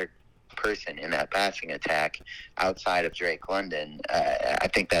another person in that passing attack outside of Drake London, I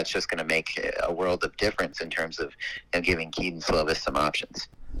think that's just going to make a world of difference in terms of giving Kedon Slovis some options.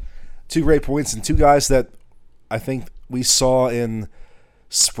 Two great points, and two guys that I think we saw in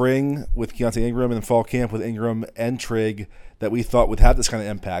spring with Keaontay Ingram and in fall camp with Ingram and Trigg that we thought would have this kind of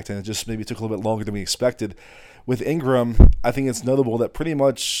impact, and it just maybe took a little bit longer than we expected. With Ingram, I think it's notable that pretty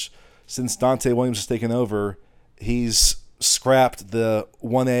much since Donte Williams has taken over, he's scrapped the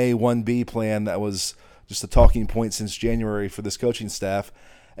 1A, 1B plan that was just a talking point since January for this coaching staff,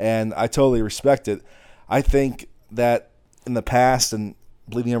 and I totally respect it. I think that in the past and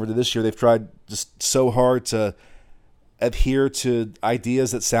leading over to this year, they've tried just so hard to adhere to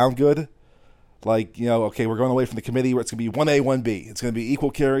ideas that sound good. Like, okay, we're going away from the committee where it's going to be 1A, 1B. It's going to be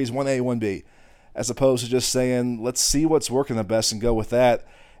equal carries, 1A, 1B. As opposed to just saying, let's see what's working the best and go with that.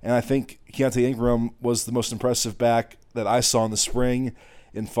 And I think Keaontay Ingram was the most impressive back that I saw in the spring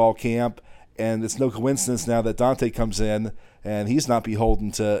in fall camp. And it's no coincidence now that Donte comes in and he's not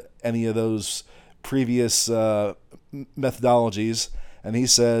beholden to any of those previous methodologies. And he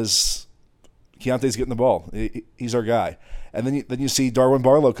says, Keaontay's getting the ball. He's our guy. And then you see Darwin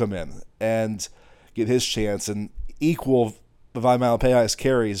Barlow come in and get his chance and equal Vavae Malepeai's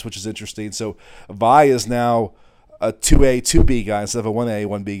carries, which is interesting. So Vi is now a 2A, 2B guy instead of a 1A,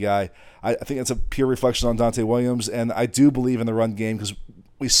 1B guy. I think that's a pure reflection on Donte Williams, and I do believe in the run game because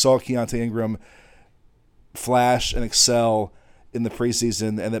we saw Keaontay Ingram flash and excel in the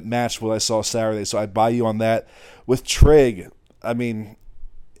preseason, and it matched what I saw Saturday. So I buy you on that. With Trigg, I mean,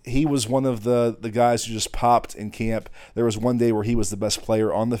 he was one of the guys who just popped in camp. There was one day where he was the best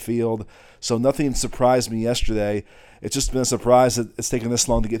player on the field. So nothing surprised me yesterday. It's just been a surprise that it's taken this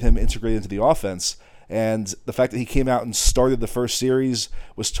long to get him integrated into the offense. And the fact that he came out and started the first series,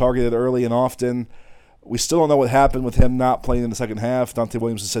 was targeted early and often. We still don't know what happened with him not playing in the second half. Donte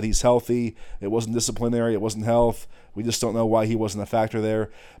Williams has said he's healthy. It wasn't disciplinary. It wasn't health. We just don't know why he wasn't a factor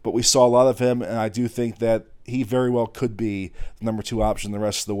there. But we saw a lot of him, and I do think that he very well could be the number 2 option the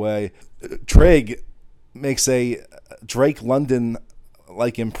rest of the way. Trigg makes a Drake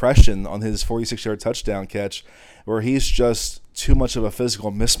London-like impression on his 46-yard touchdown catch, where he's just too much of a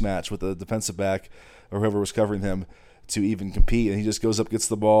physical mismatch with the defensive back or whoever was covering him to even compete. And he just goes up, gets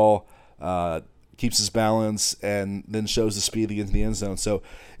the ball, keeps his balance, and then shows the speed to get into the end zone. So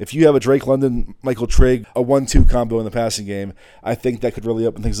if you have a Drake London, Michael Trigg, a 1-2 combo in the passing game, I think that could really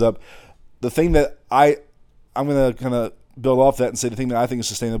open things up. The thing that I'm going to kind of build off that and say the thing that I think is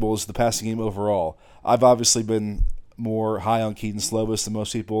sustainable is the passing game overall. I've obviously been more high on Kedon Slovis than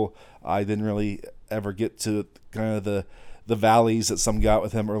most people. I didn't really ever get to kind of the valleys that some got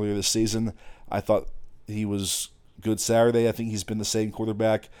with him earlier this season. I thought he was good Saturday. I think he's been the same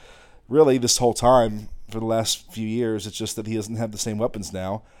quarterback really this whole time for the last few years. It's just that he doesn't have the same weapons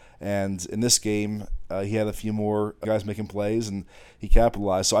now. And in this game, he had a few more guys making plays, and he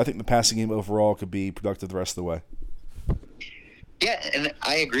capitalized. So I think the passing game overall could be productive the rest of the way. Yeah, and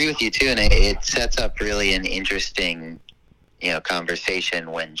I agree with you, too. And it sets up really an interesting,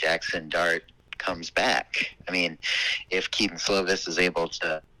 conversation when Jackson Dart comes back. I mean, if Kedon Slovis is able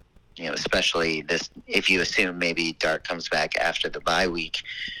to, especially this, if you assume maybe Dart comes back after the bye week,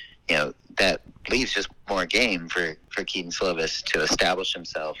 that leaves just more game for Kedon Slovis to establish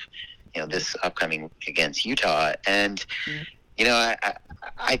himself, this upcoming week against Utah. And,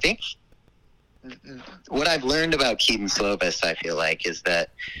 I think what I've learned about Kedon Slovis, I feel like, is that,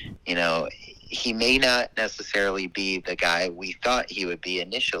 he may not necessarily be the guy we thought he would be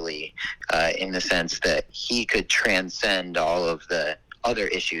initially, in the sense that he could transcend all of the other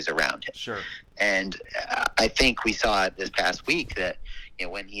issues around him. Sure. And I think we saw this past week that,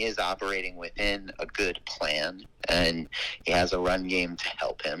 when he is operating within a good plan and he has a run game to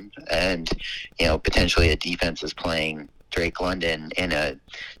help him, and potentially a defense is playing Drake London in a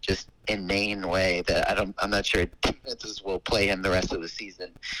just inane way that I'm not sure defenses will play him the rest of the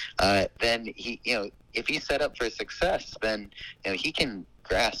season, then he, if he's set up for success, then he can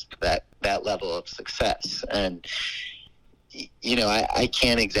grasp that level of success. And I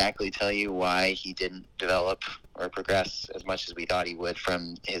can't exactly tell you why he didn't develop or progress as much as we thought he would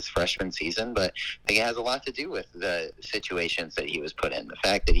from his freshman season, but I think it has a lot to do with the situations that he was put in. The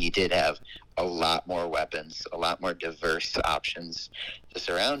fact that he did have a lot more weapons, a lot more diverse options to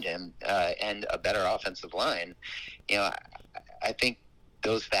surround him, and a better offensive line. I think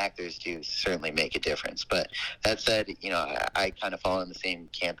those factors do certainly make a difference. But that said, I kind of fall in the same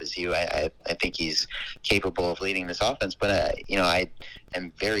camp as you. I think he's capable of leading this offense, but I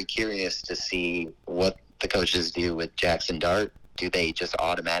am very curious to see what the coaches do with Jackson Dart. Do they just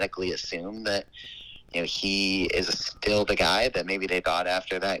automatically assume that he is still the guy that maybe they thought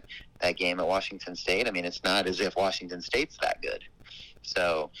after that game at Washington State? I mean, it's not as if Washington State's that good.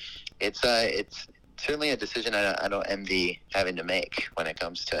 So it's certainly a decision I don't envy having to make when it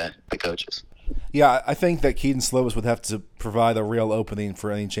comes to the coaches. Yeah, I think that Kedon Slovis would have to provide a real opening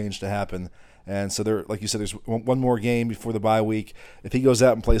for any change to happen. And so there, like you said, there's one more game before the bye week. If he goes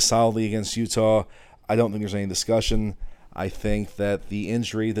out and plays solidly against Utah, I don't think there's any discussion. I think that the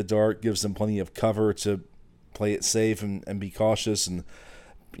injury to Dart gives them plenty of cover to play it safe and be cautious and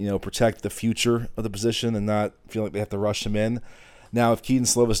protect the future of the position and not feel like they have to rush him in. Now, if Kedon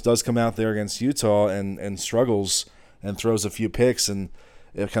Slovis does come out there against Utah and struggles and throws a few picks and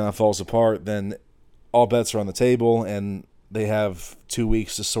it kind of falls apart, then all bets are on the table and they have 2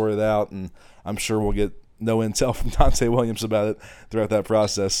 weeks to sort it out. And I'm sure we'll get no intel from Dante Williams about it throughout that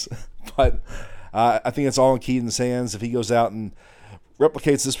process. But I think it's all in Kedon's hands. If he goes out and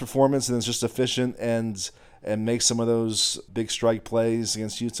replicates this performance and is just efficient and makes some of those big strike plays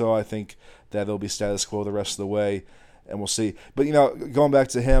against Utah, I think that it'll be status quo the rest of the way. And we'll see. But, going back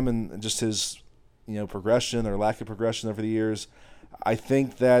to him and just his, progression or lack of progression over the years, I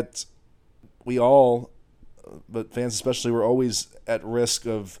think that we all, but fans especially, were always at risk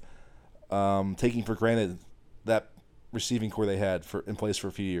of taking for granted that receiving core they had in place for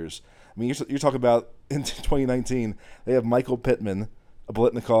a few years. I mean, you're talking about in 2019, they have Michael Pittman, a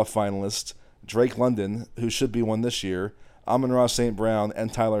Biletnikoff finalist, Drake London, who should be one this year, Amon-Ra St. Brown,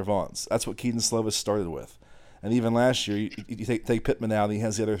 and Tyler Vaughns. That's what Kedon Slovis started with. And even last year, you take Pittman out, and he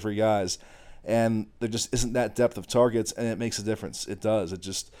has the other three guys. And there just isn't that depth of targets, and it makes a difference. It does.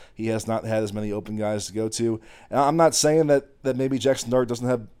 He has not had as many open guys to go to. And I'm not saying that maybe Jackson Dart doesn't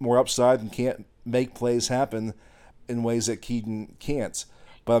have more upside and can't make plays happen in ways that Kedon can't.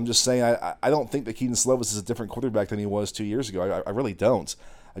 But I'm just saying I don't think that Kedon Slovis is a different quarterback than he was 2 years ago. I really don't.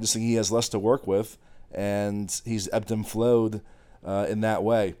 I just think he has less to work with, and he's ebbed and flowed in that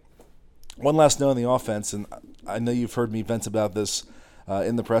way. One last note on the offense, and I know you've heard me vent about this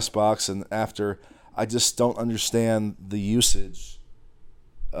in the press box and after. I just don't understand the usage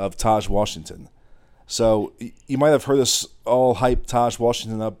of Taj Washington. So you might have heard us all hype Taj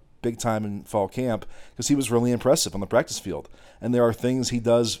Washington up big time in fall camp because he was really impressive on the practice field. And there are things he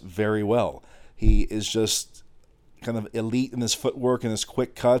does very well. He is just kind of elite in his footwork and his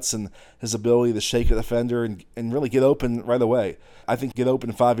quick cuts and his ability to shake a defender and really get open right away. I think get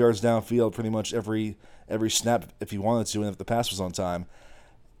open 5 yards downfield pretty much every snap if he wanted to and if the pass was on time.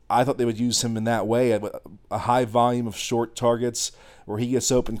 I thought they would use him in that way, a high volume of short targets where he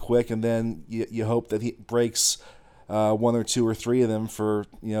gets open quick and then you hope that he breaks one or two or three of them for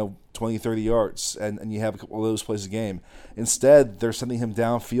 20, 30 yards and you have a couple of those plays a game. Instead, they're sending him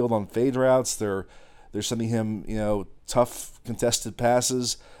downfield on fade routes. They're sending him, tough contested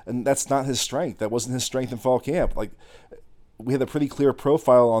passes, and that's not his strength. That wasn't his strength in fall camp. Like, we had a pretty clear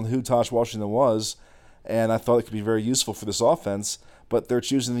profile on who Taj Washington was, and I thought it could be very useful for this offense, but they're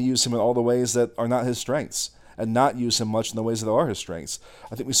choosing to use him in all the ways that are not his strengths and not use him much in the ways that are his strengths.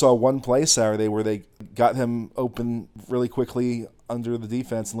 I think we saw one play Saturday where they got him open really quickly under the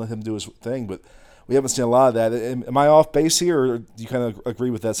defense and let him do his thing, but we haven't seen a lot of that. Am I off base here, or do you kind of agree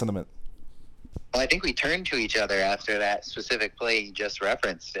with that sentiment? Well, I think we turned to each other after that specific play you just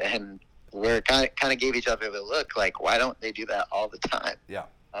referenced, and we're kind of gave each other the look like, why don't they do that all the time? Yeah.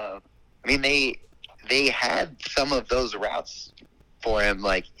 I mean, they had some of those routes for him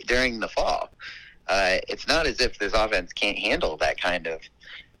like during the fall. It's not as if this offense can't handle that kind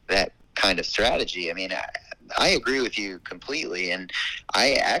of strategy. I mean, I agree with you completely, and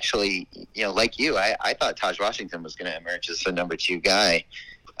I actually, like you, I thought Taj Washington was going to emerge as the number 2 guy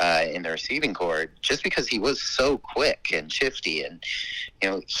in the receiving corps, just because he was so quick and shifty, and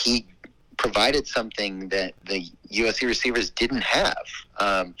he provided something that the USC receivers didn't have.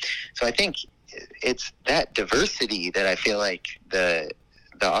 So I think it's that diversity that I feel like the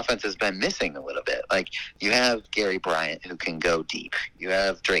offense has been missing a little bit. Like, you have Gary Bryant, who can go deep. You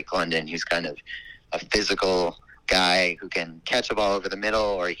have Drake London, who's kind of a physical guy who can catch a ball over the middle,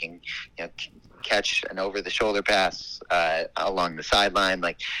 or he can catch an over-the-shoulder pass along the sideline.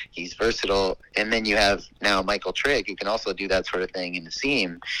 Like, he's versatile. And then you have now Michael Trigg, who can also do that sort of thing in the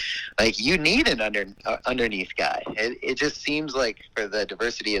seam. Like, you need an underneath guy. It just seems like for the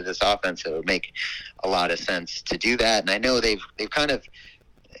diversity of this offense, it would make a lot of sense to do that. And I know they've kind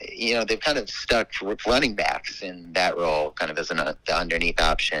of stuck running backs in that role, kind of as the underneath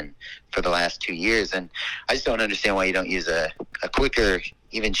option for the last 2 years. And I just don't understand why you don't use a quicker,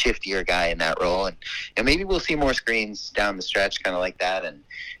 even shiftier guy in that role. And maybe we'll see more screens down the stretch, kind of like that,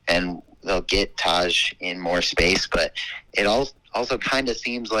 and they'll get Taj in more space. But it also kind of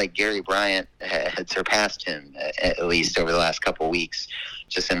seems like Gary Bryant had surpassed him, at least over the last couple of weeks,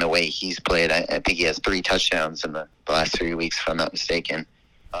 just in the way he's played. I think he has 3 touchdowns in the last 3 weeks, if I'm not mistaken.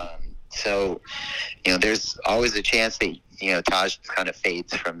 So there's always a chance that Taj kind of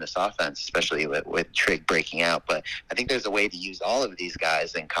fades from this offense, especially with Trigg breaking out. But I think there's a way to use all of these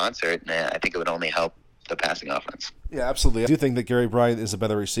guys in concert, and I think it would only help the passing offense. Yeah, absolutely. I do think that Gary Bryant is a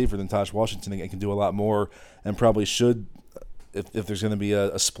better receiver than Taj Washington and can do a lot more, and probably should, if there's going to be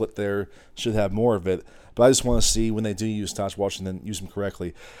a split there, should have more of it. But I just want to see, when they do use Taj Washington, use him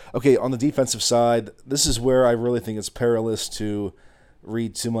correctly. Okay, on the defensive side, this is where I really think it's perilous to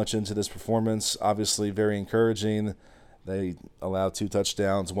read too much into this performance. Obviously, very encouraging. They allowed 2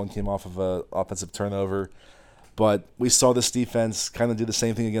 touchdowns. 1 came off of an offensive turnover. But we saw this defense kind of do the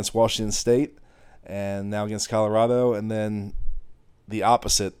same thing against Washington State and now against Colorado, and then the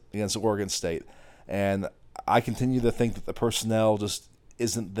opposite against Oregon State. And I continue to think that the personnel just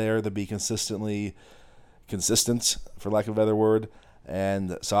isn't there to be consistent, for lack of a better word.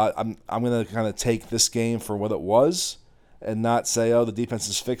 And so I'm going to kind of take this game for what it was, and not say, oh, the defense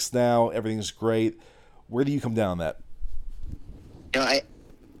is fixed now, everything's great. Where do you come down on that?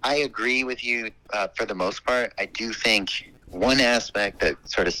 I agree with you for the most part. I do think one aspect that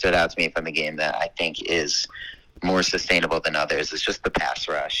sort of stood out to me from the game that I think is more sustainable than others is just the pass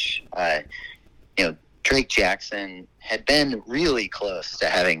rush. Drake Jackson had been really close to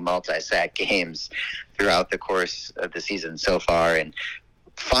having multi-sack games throughout the course of the season so far, and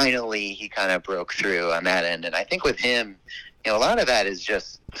finally he kind of broke through on that end. And I think with him, a lot of that is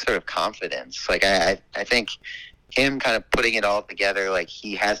just sort of confidence. Like, I think him kind of putting it all together, like,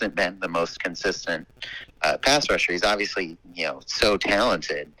 he hasn't been the most consistent pass rusher. He's obviously, so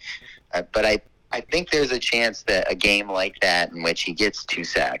talented. But I think there's a chance that a game like that, in which he gets 2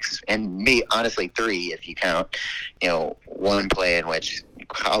 sacks, and honestly 3 if you count, one play in which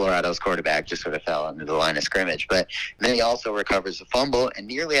Colorado's quarterback just sort of fell under the line of scrimmage. But then he also recovers a fumble and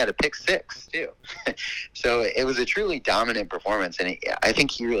nearly had a pick 6 too. So it was a truly dominant performance, and I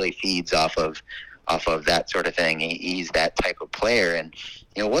think he really feeds off of that sort of thing. He's that type of player, and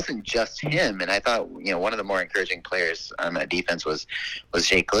it wasn't just him. And I thought one of the more encouraging players on that defense was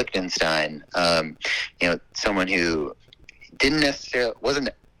Jake Lichtenstein. Someone who wasn't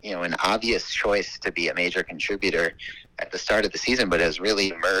an obvious choice to be a major contributor at the start of the season, but has really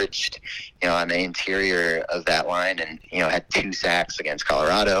emerged, on the interior of that line, and, had 2 sacks against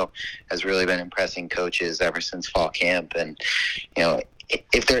Colorado, has really been impressing coaches ever since fall camp. And,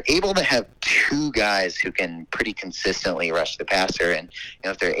 if they're able to have 2 guys who can pretty consistently rush the passer, and,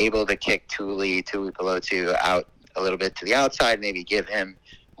 if they're able to kick Tuipulotu out a little bit to the outside, maybe give him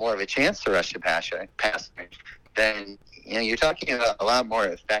more of a chance to rush the passer, then, you're talking about a lot more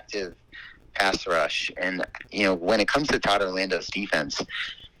effective pass rush. And when it comes to Todd Orlando's defense,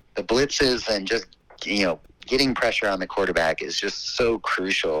 the blitzes and just getting pressure on the quarterback is just so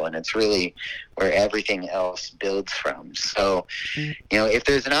crucial, and it's really where everything else builds from. So if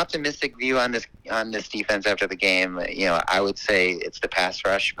there's an optimistic view on this defense after the game, I would say it's the pass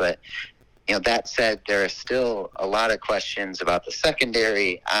rush. But that said, there are still a lot of questions about the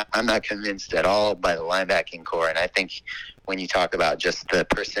secondary. I'm not convinced at all by the linebacking core, and I think when you talk about just the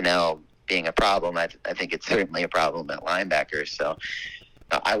personnel being a problem, I think it's certainly a problem at linebacker. So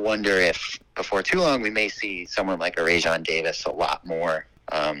I wonder if before too long we may see someone like a Rajon Davis a lot more,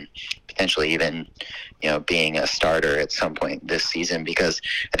 potentially even being a starter at some point this season, because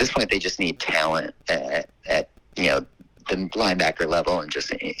at this point they just need talent at the linebacker level and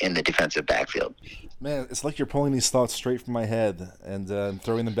just in the defensive backfield. Man, it's like you're pulling these thoughts straight from my head and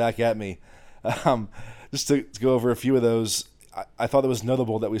throwing them back at me. Just to go over a few of those, I thought it was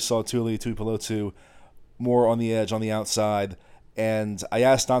notable that we saw Tuli Tuipulotu more on the edge, on the outside. And I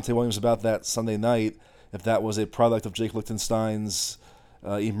asked Dante Williams about that Sunday night, if that was a product of Jake Lichtenstein's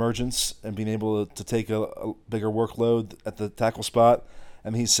emergence and being able to take a bigger workload at the tackle spot.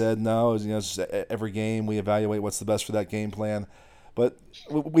 And he said, no, it's just every game we evaluate what's the best for that game plan. But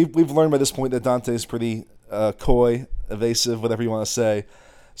we've learned by this point that Dante is pretty coy, evasive, whatever you want to say.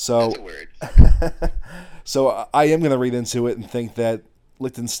 So, That's a word. so I am going to read into it and think that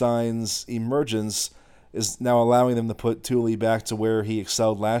Lichtenstein's emergence is now allowing them to put Tuli back to where he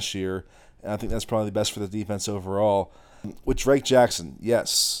excelled last year. And I think that's probably best for the defense overall. With Drake Jackson,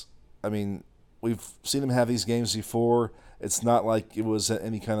 yes. I mean, we've seen him have these games before. It's not like it was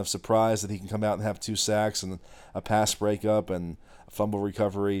any kind of surprise that he can come out and have 2 sacks and a pass breakup and a fumble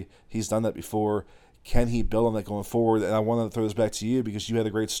recovery. He's done that before. Can he build on that going forward? And I want to throw this back to you because you had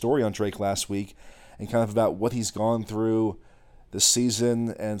a great story on Drake last week and kind of about what he's gone through this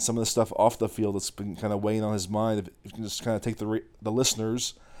season and some of the stuff off the field that's been kind of weighing on his mind. If you can just kind of take the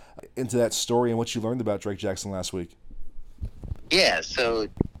listeners into that story and what you learned about Drake Jackson last week. Yeah, so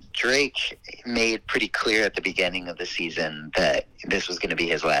Drake made pretty clear at the beginning of the season that this was going to be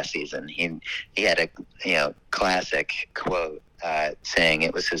his last season. He had a classic quote saying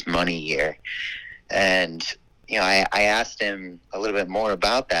it was his money year, and I asked him a little bit more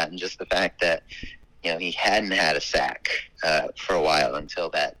about that and just the fact that he hadn't had a sack for a while until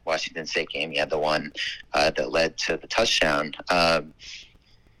that Washington State game. He had the one that led to the touchdown.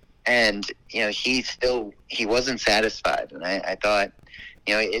 And he wasn't satisfied, and I thought,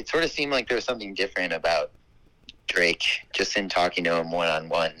 it sort of seemed like there was something different about Drake just in talking to him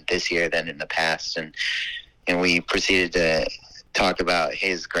one-on-one this year than in the past, and we proceeded to talk about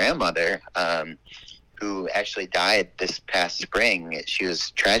his grandmother, who actually died this past spring. She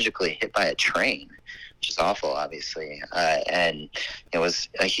was tragically hit by a train, which is awful, obviously, and it was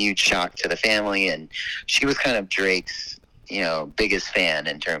a huge shock to the family, and she was kind of Drake's biggest fan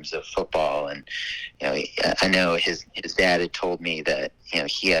in terms of football. And, I know his dad had told me that,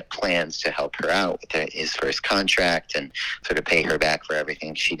 he had plans to help her out with his first contract and sort of pay her back for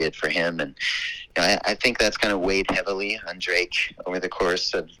everything she did for him. And, I think that's kind of weighed heavily on Drake over the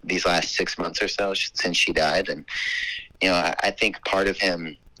course of these last 6 months or so since she died. And, I think part of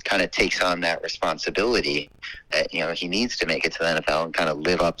him kind of takes on that responsibility that, he needs to make it to the NFL and kind of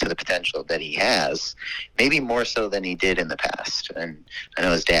live up to the potential that he has, maybe more so than he did in the past. And I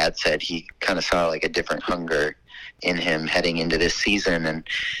know his dad said he kind of saw like a different hunger in him heading into this season. And,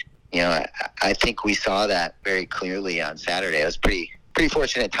 I think we saw that very clearly on Saturday. It was pretty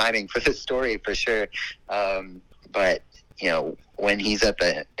fortunate timing for this story for sure. But, when he's at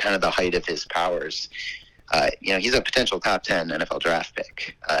the kind of the height of his powers, he's a potential top 10 NFL draft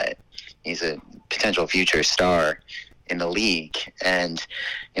pick. He's a potential future star in the league. And,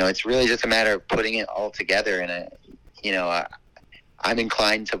 it's really just a matter of putting it all together. And, I'm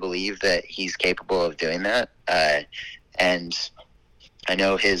inclined to believe that he's capable of doing that. And I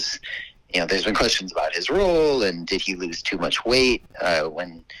know there's been questions about his role and did he lose too much weight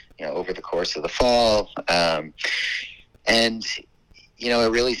when, over the course of the fall. And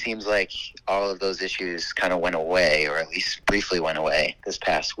it really seems like all of those issues kind of went away, or at least briefly went away this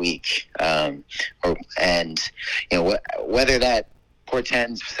past week. Whether that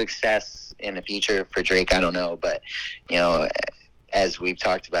portends success in the future for Drake, I don't know. But, as we've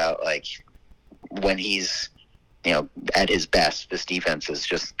talked about, like when he's, at his best, this defense is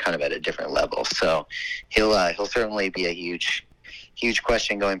just kind of at a different level. So he'll certainly be a huge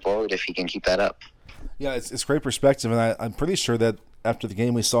question going forward if he can keep that up. Yeah, it's great perspective, and I'm pretty sure that after the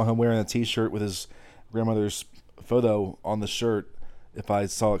game we saw him wearing a T-shirt with his grandmother's photo on the shirt, if I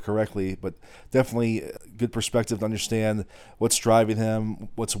saw it correctly. But definitely good perspective to understand what's driving him,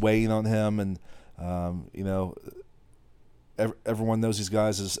 what's weighing on him, and everyone knows these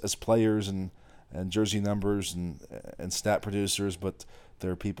guys as players and jersey numbers and stat producers, but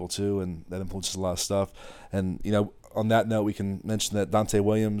they're people too, and that influences a lot of stuff. And on that note, we can mention that Dante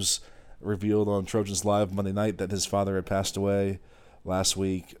Williams revealed on Trojans Live Monday night that his father had passed away last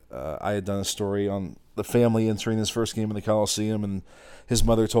week. I had done a story on the family entering his first game in the Coliseum, and his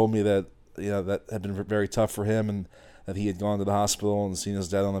mother told me that that had been very tough for him, and that he had gone to the hospital and seen his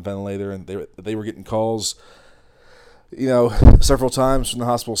dad on a ventilator, and they were getting calls several times from the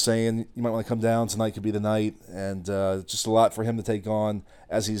hospital saying, you might want to come down, tonight could be the night. And just a lot for him to take on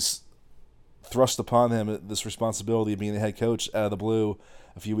as he's thrust upon him this responsibility of being the head coach out of the blue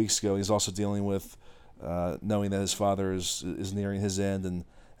a few weeks ago. He's also dealing with knowing that his father is nearing his end and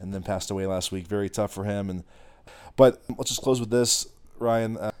then passed away last week. Very tough for him. But let's just close with this,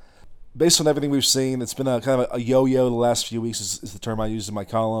 Ryan. based on everything we've seen, it's been a kind of a yo-yo the last few weeks is the term I used in my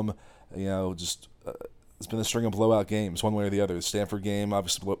column. Just it's been a string of blowout games, one way or the other. The Stanford game,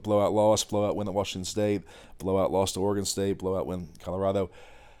 obviously blowout loss, blowout win at Washington State, blowout loss to Oregon State, blowout win Colorado.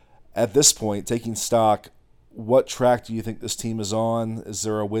 At this point, taking stock, what track do you think this team is on? Is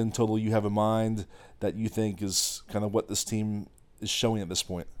there a win total you have in mind that you think is kind of what this team is showing at this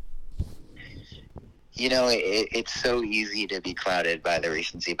point? It's so easy to be clouded by the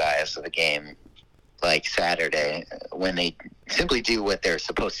recency bias of a game like Saturday when they simply do what they're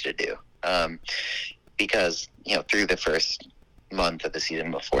supposed to do. Because, through the first month of the season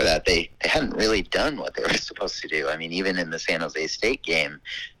before that, they hadn't really done what they were supposed to do. I mean, even in the San Jose State game,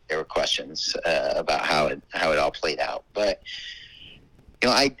 there were questions about how it all played out. But,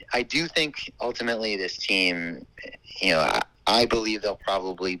 I do think ultimately this team, I believe they'll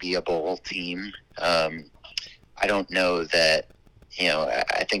probably be a bowl team. I don't know that,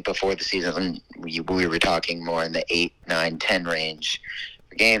 I think before the season we were talking more in the 8, 9, 10 range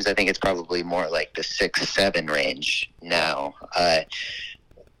for games. I think it's probably more like the 6, 7 range now.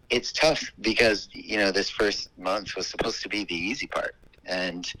 It's tough because, this first month was supposed to be the easy part.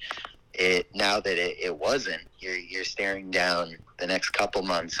 And now that it wasn't, you're staring down the next couple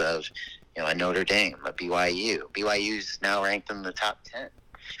months of, a Notre Dame, a BYU. BYU's now ranked in the top 10.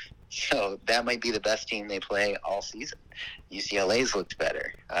 So that might be the best team they play all season. UCLA's looked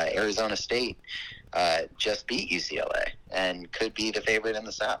better. Arizona State just beat UCLA and could be the favorite in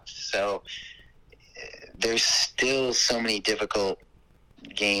the South. So there's still so many difficult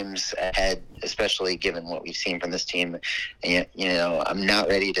games ahead, especially given what we've seen from this team. And, I'm not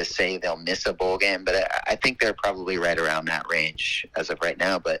ready to say they'll miss a bowl game, but I think they're probably right around that range as of right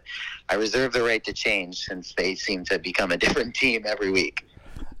now. But I reserve the right to change since they seem to become a different team every week.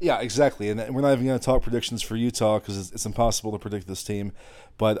 Yeah, exactly. And we're not even going to talk predictions for Utah because it's impossible to predict this team.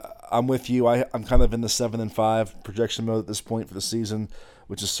 But I'm with you. I'm kind of in the 7-5 projection mode at this point for the season,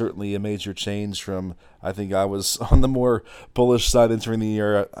 which is certainly a major change from, I think I was on the more bullish side entering the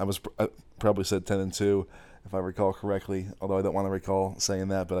year. I probably said 10-2, if I recall correctly, although I don't want to recall saying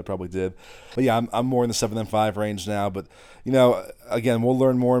that, but I probably did. But yeah, I'm more in the 7-5 range now. But, again, we'll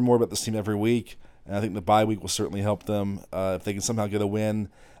learn more and more about this team every week. And I think the bye week will certainly help them. If they can somehow get a win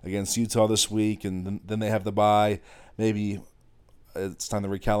against Utah this week and then they have the bye, maybe it's time to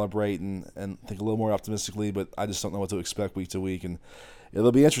recalibrate and think a little more optimistically, but I just don't know what to expect week to week. And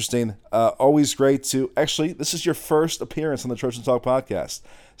it'll be interesting. Always great to – actually, this is your first appearance on the Trojan Talk podcast.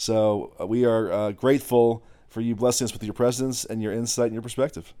 So we are grateful for you blessing us with your presence and your insight and your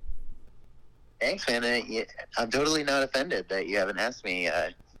perspective. Thanks, man. I'm totally not offended that you haven't asked me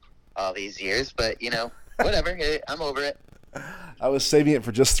all these years, but, whatever. I'm over it. I was saving it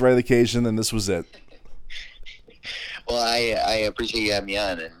for just the right occasion, and this was it. Well, I appreciate you having me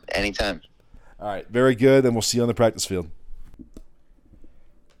on, and anytime. All right, very good, and we'll see you on the practice field.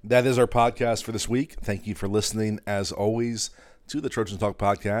 That is our podcast for this week. Thank you for listening, as always, to the Trojan Talk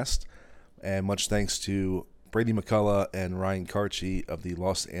podcast, and much thanks to Brady McCullough and Ryan Karchi of the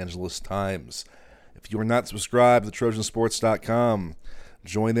Los Angeles Times. If you are not subscribed to TrojanSports.com,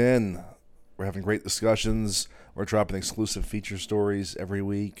 join in. We're having great discussions. We're dropping exclusive feature stories every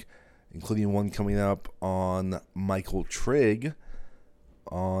week, including one coming up on Michael Trigg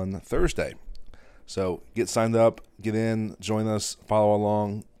on Thursday. So get signed up, get in, join us, follow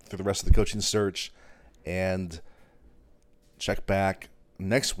along through the rest of the coaching search, and check back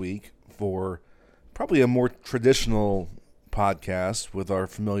next week for probably a more traditional podcast with our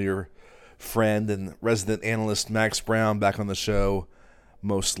familiar friend and resident analyst Max Brown back on the show,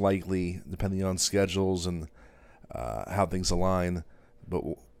 most likely, depending on schedules and how things align. But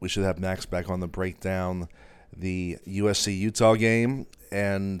we should have Max back on to break down the USC-Utah game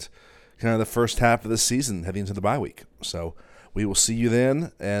and kind of the first half of the season heading into the bye week. So we will see you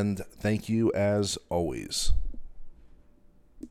then, and thank you as always.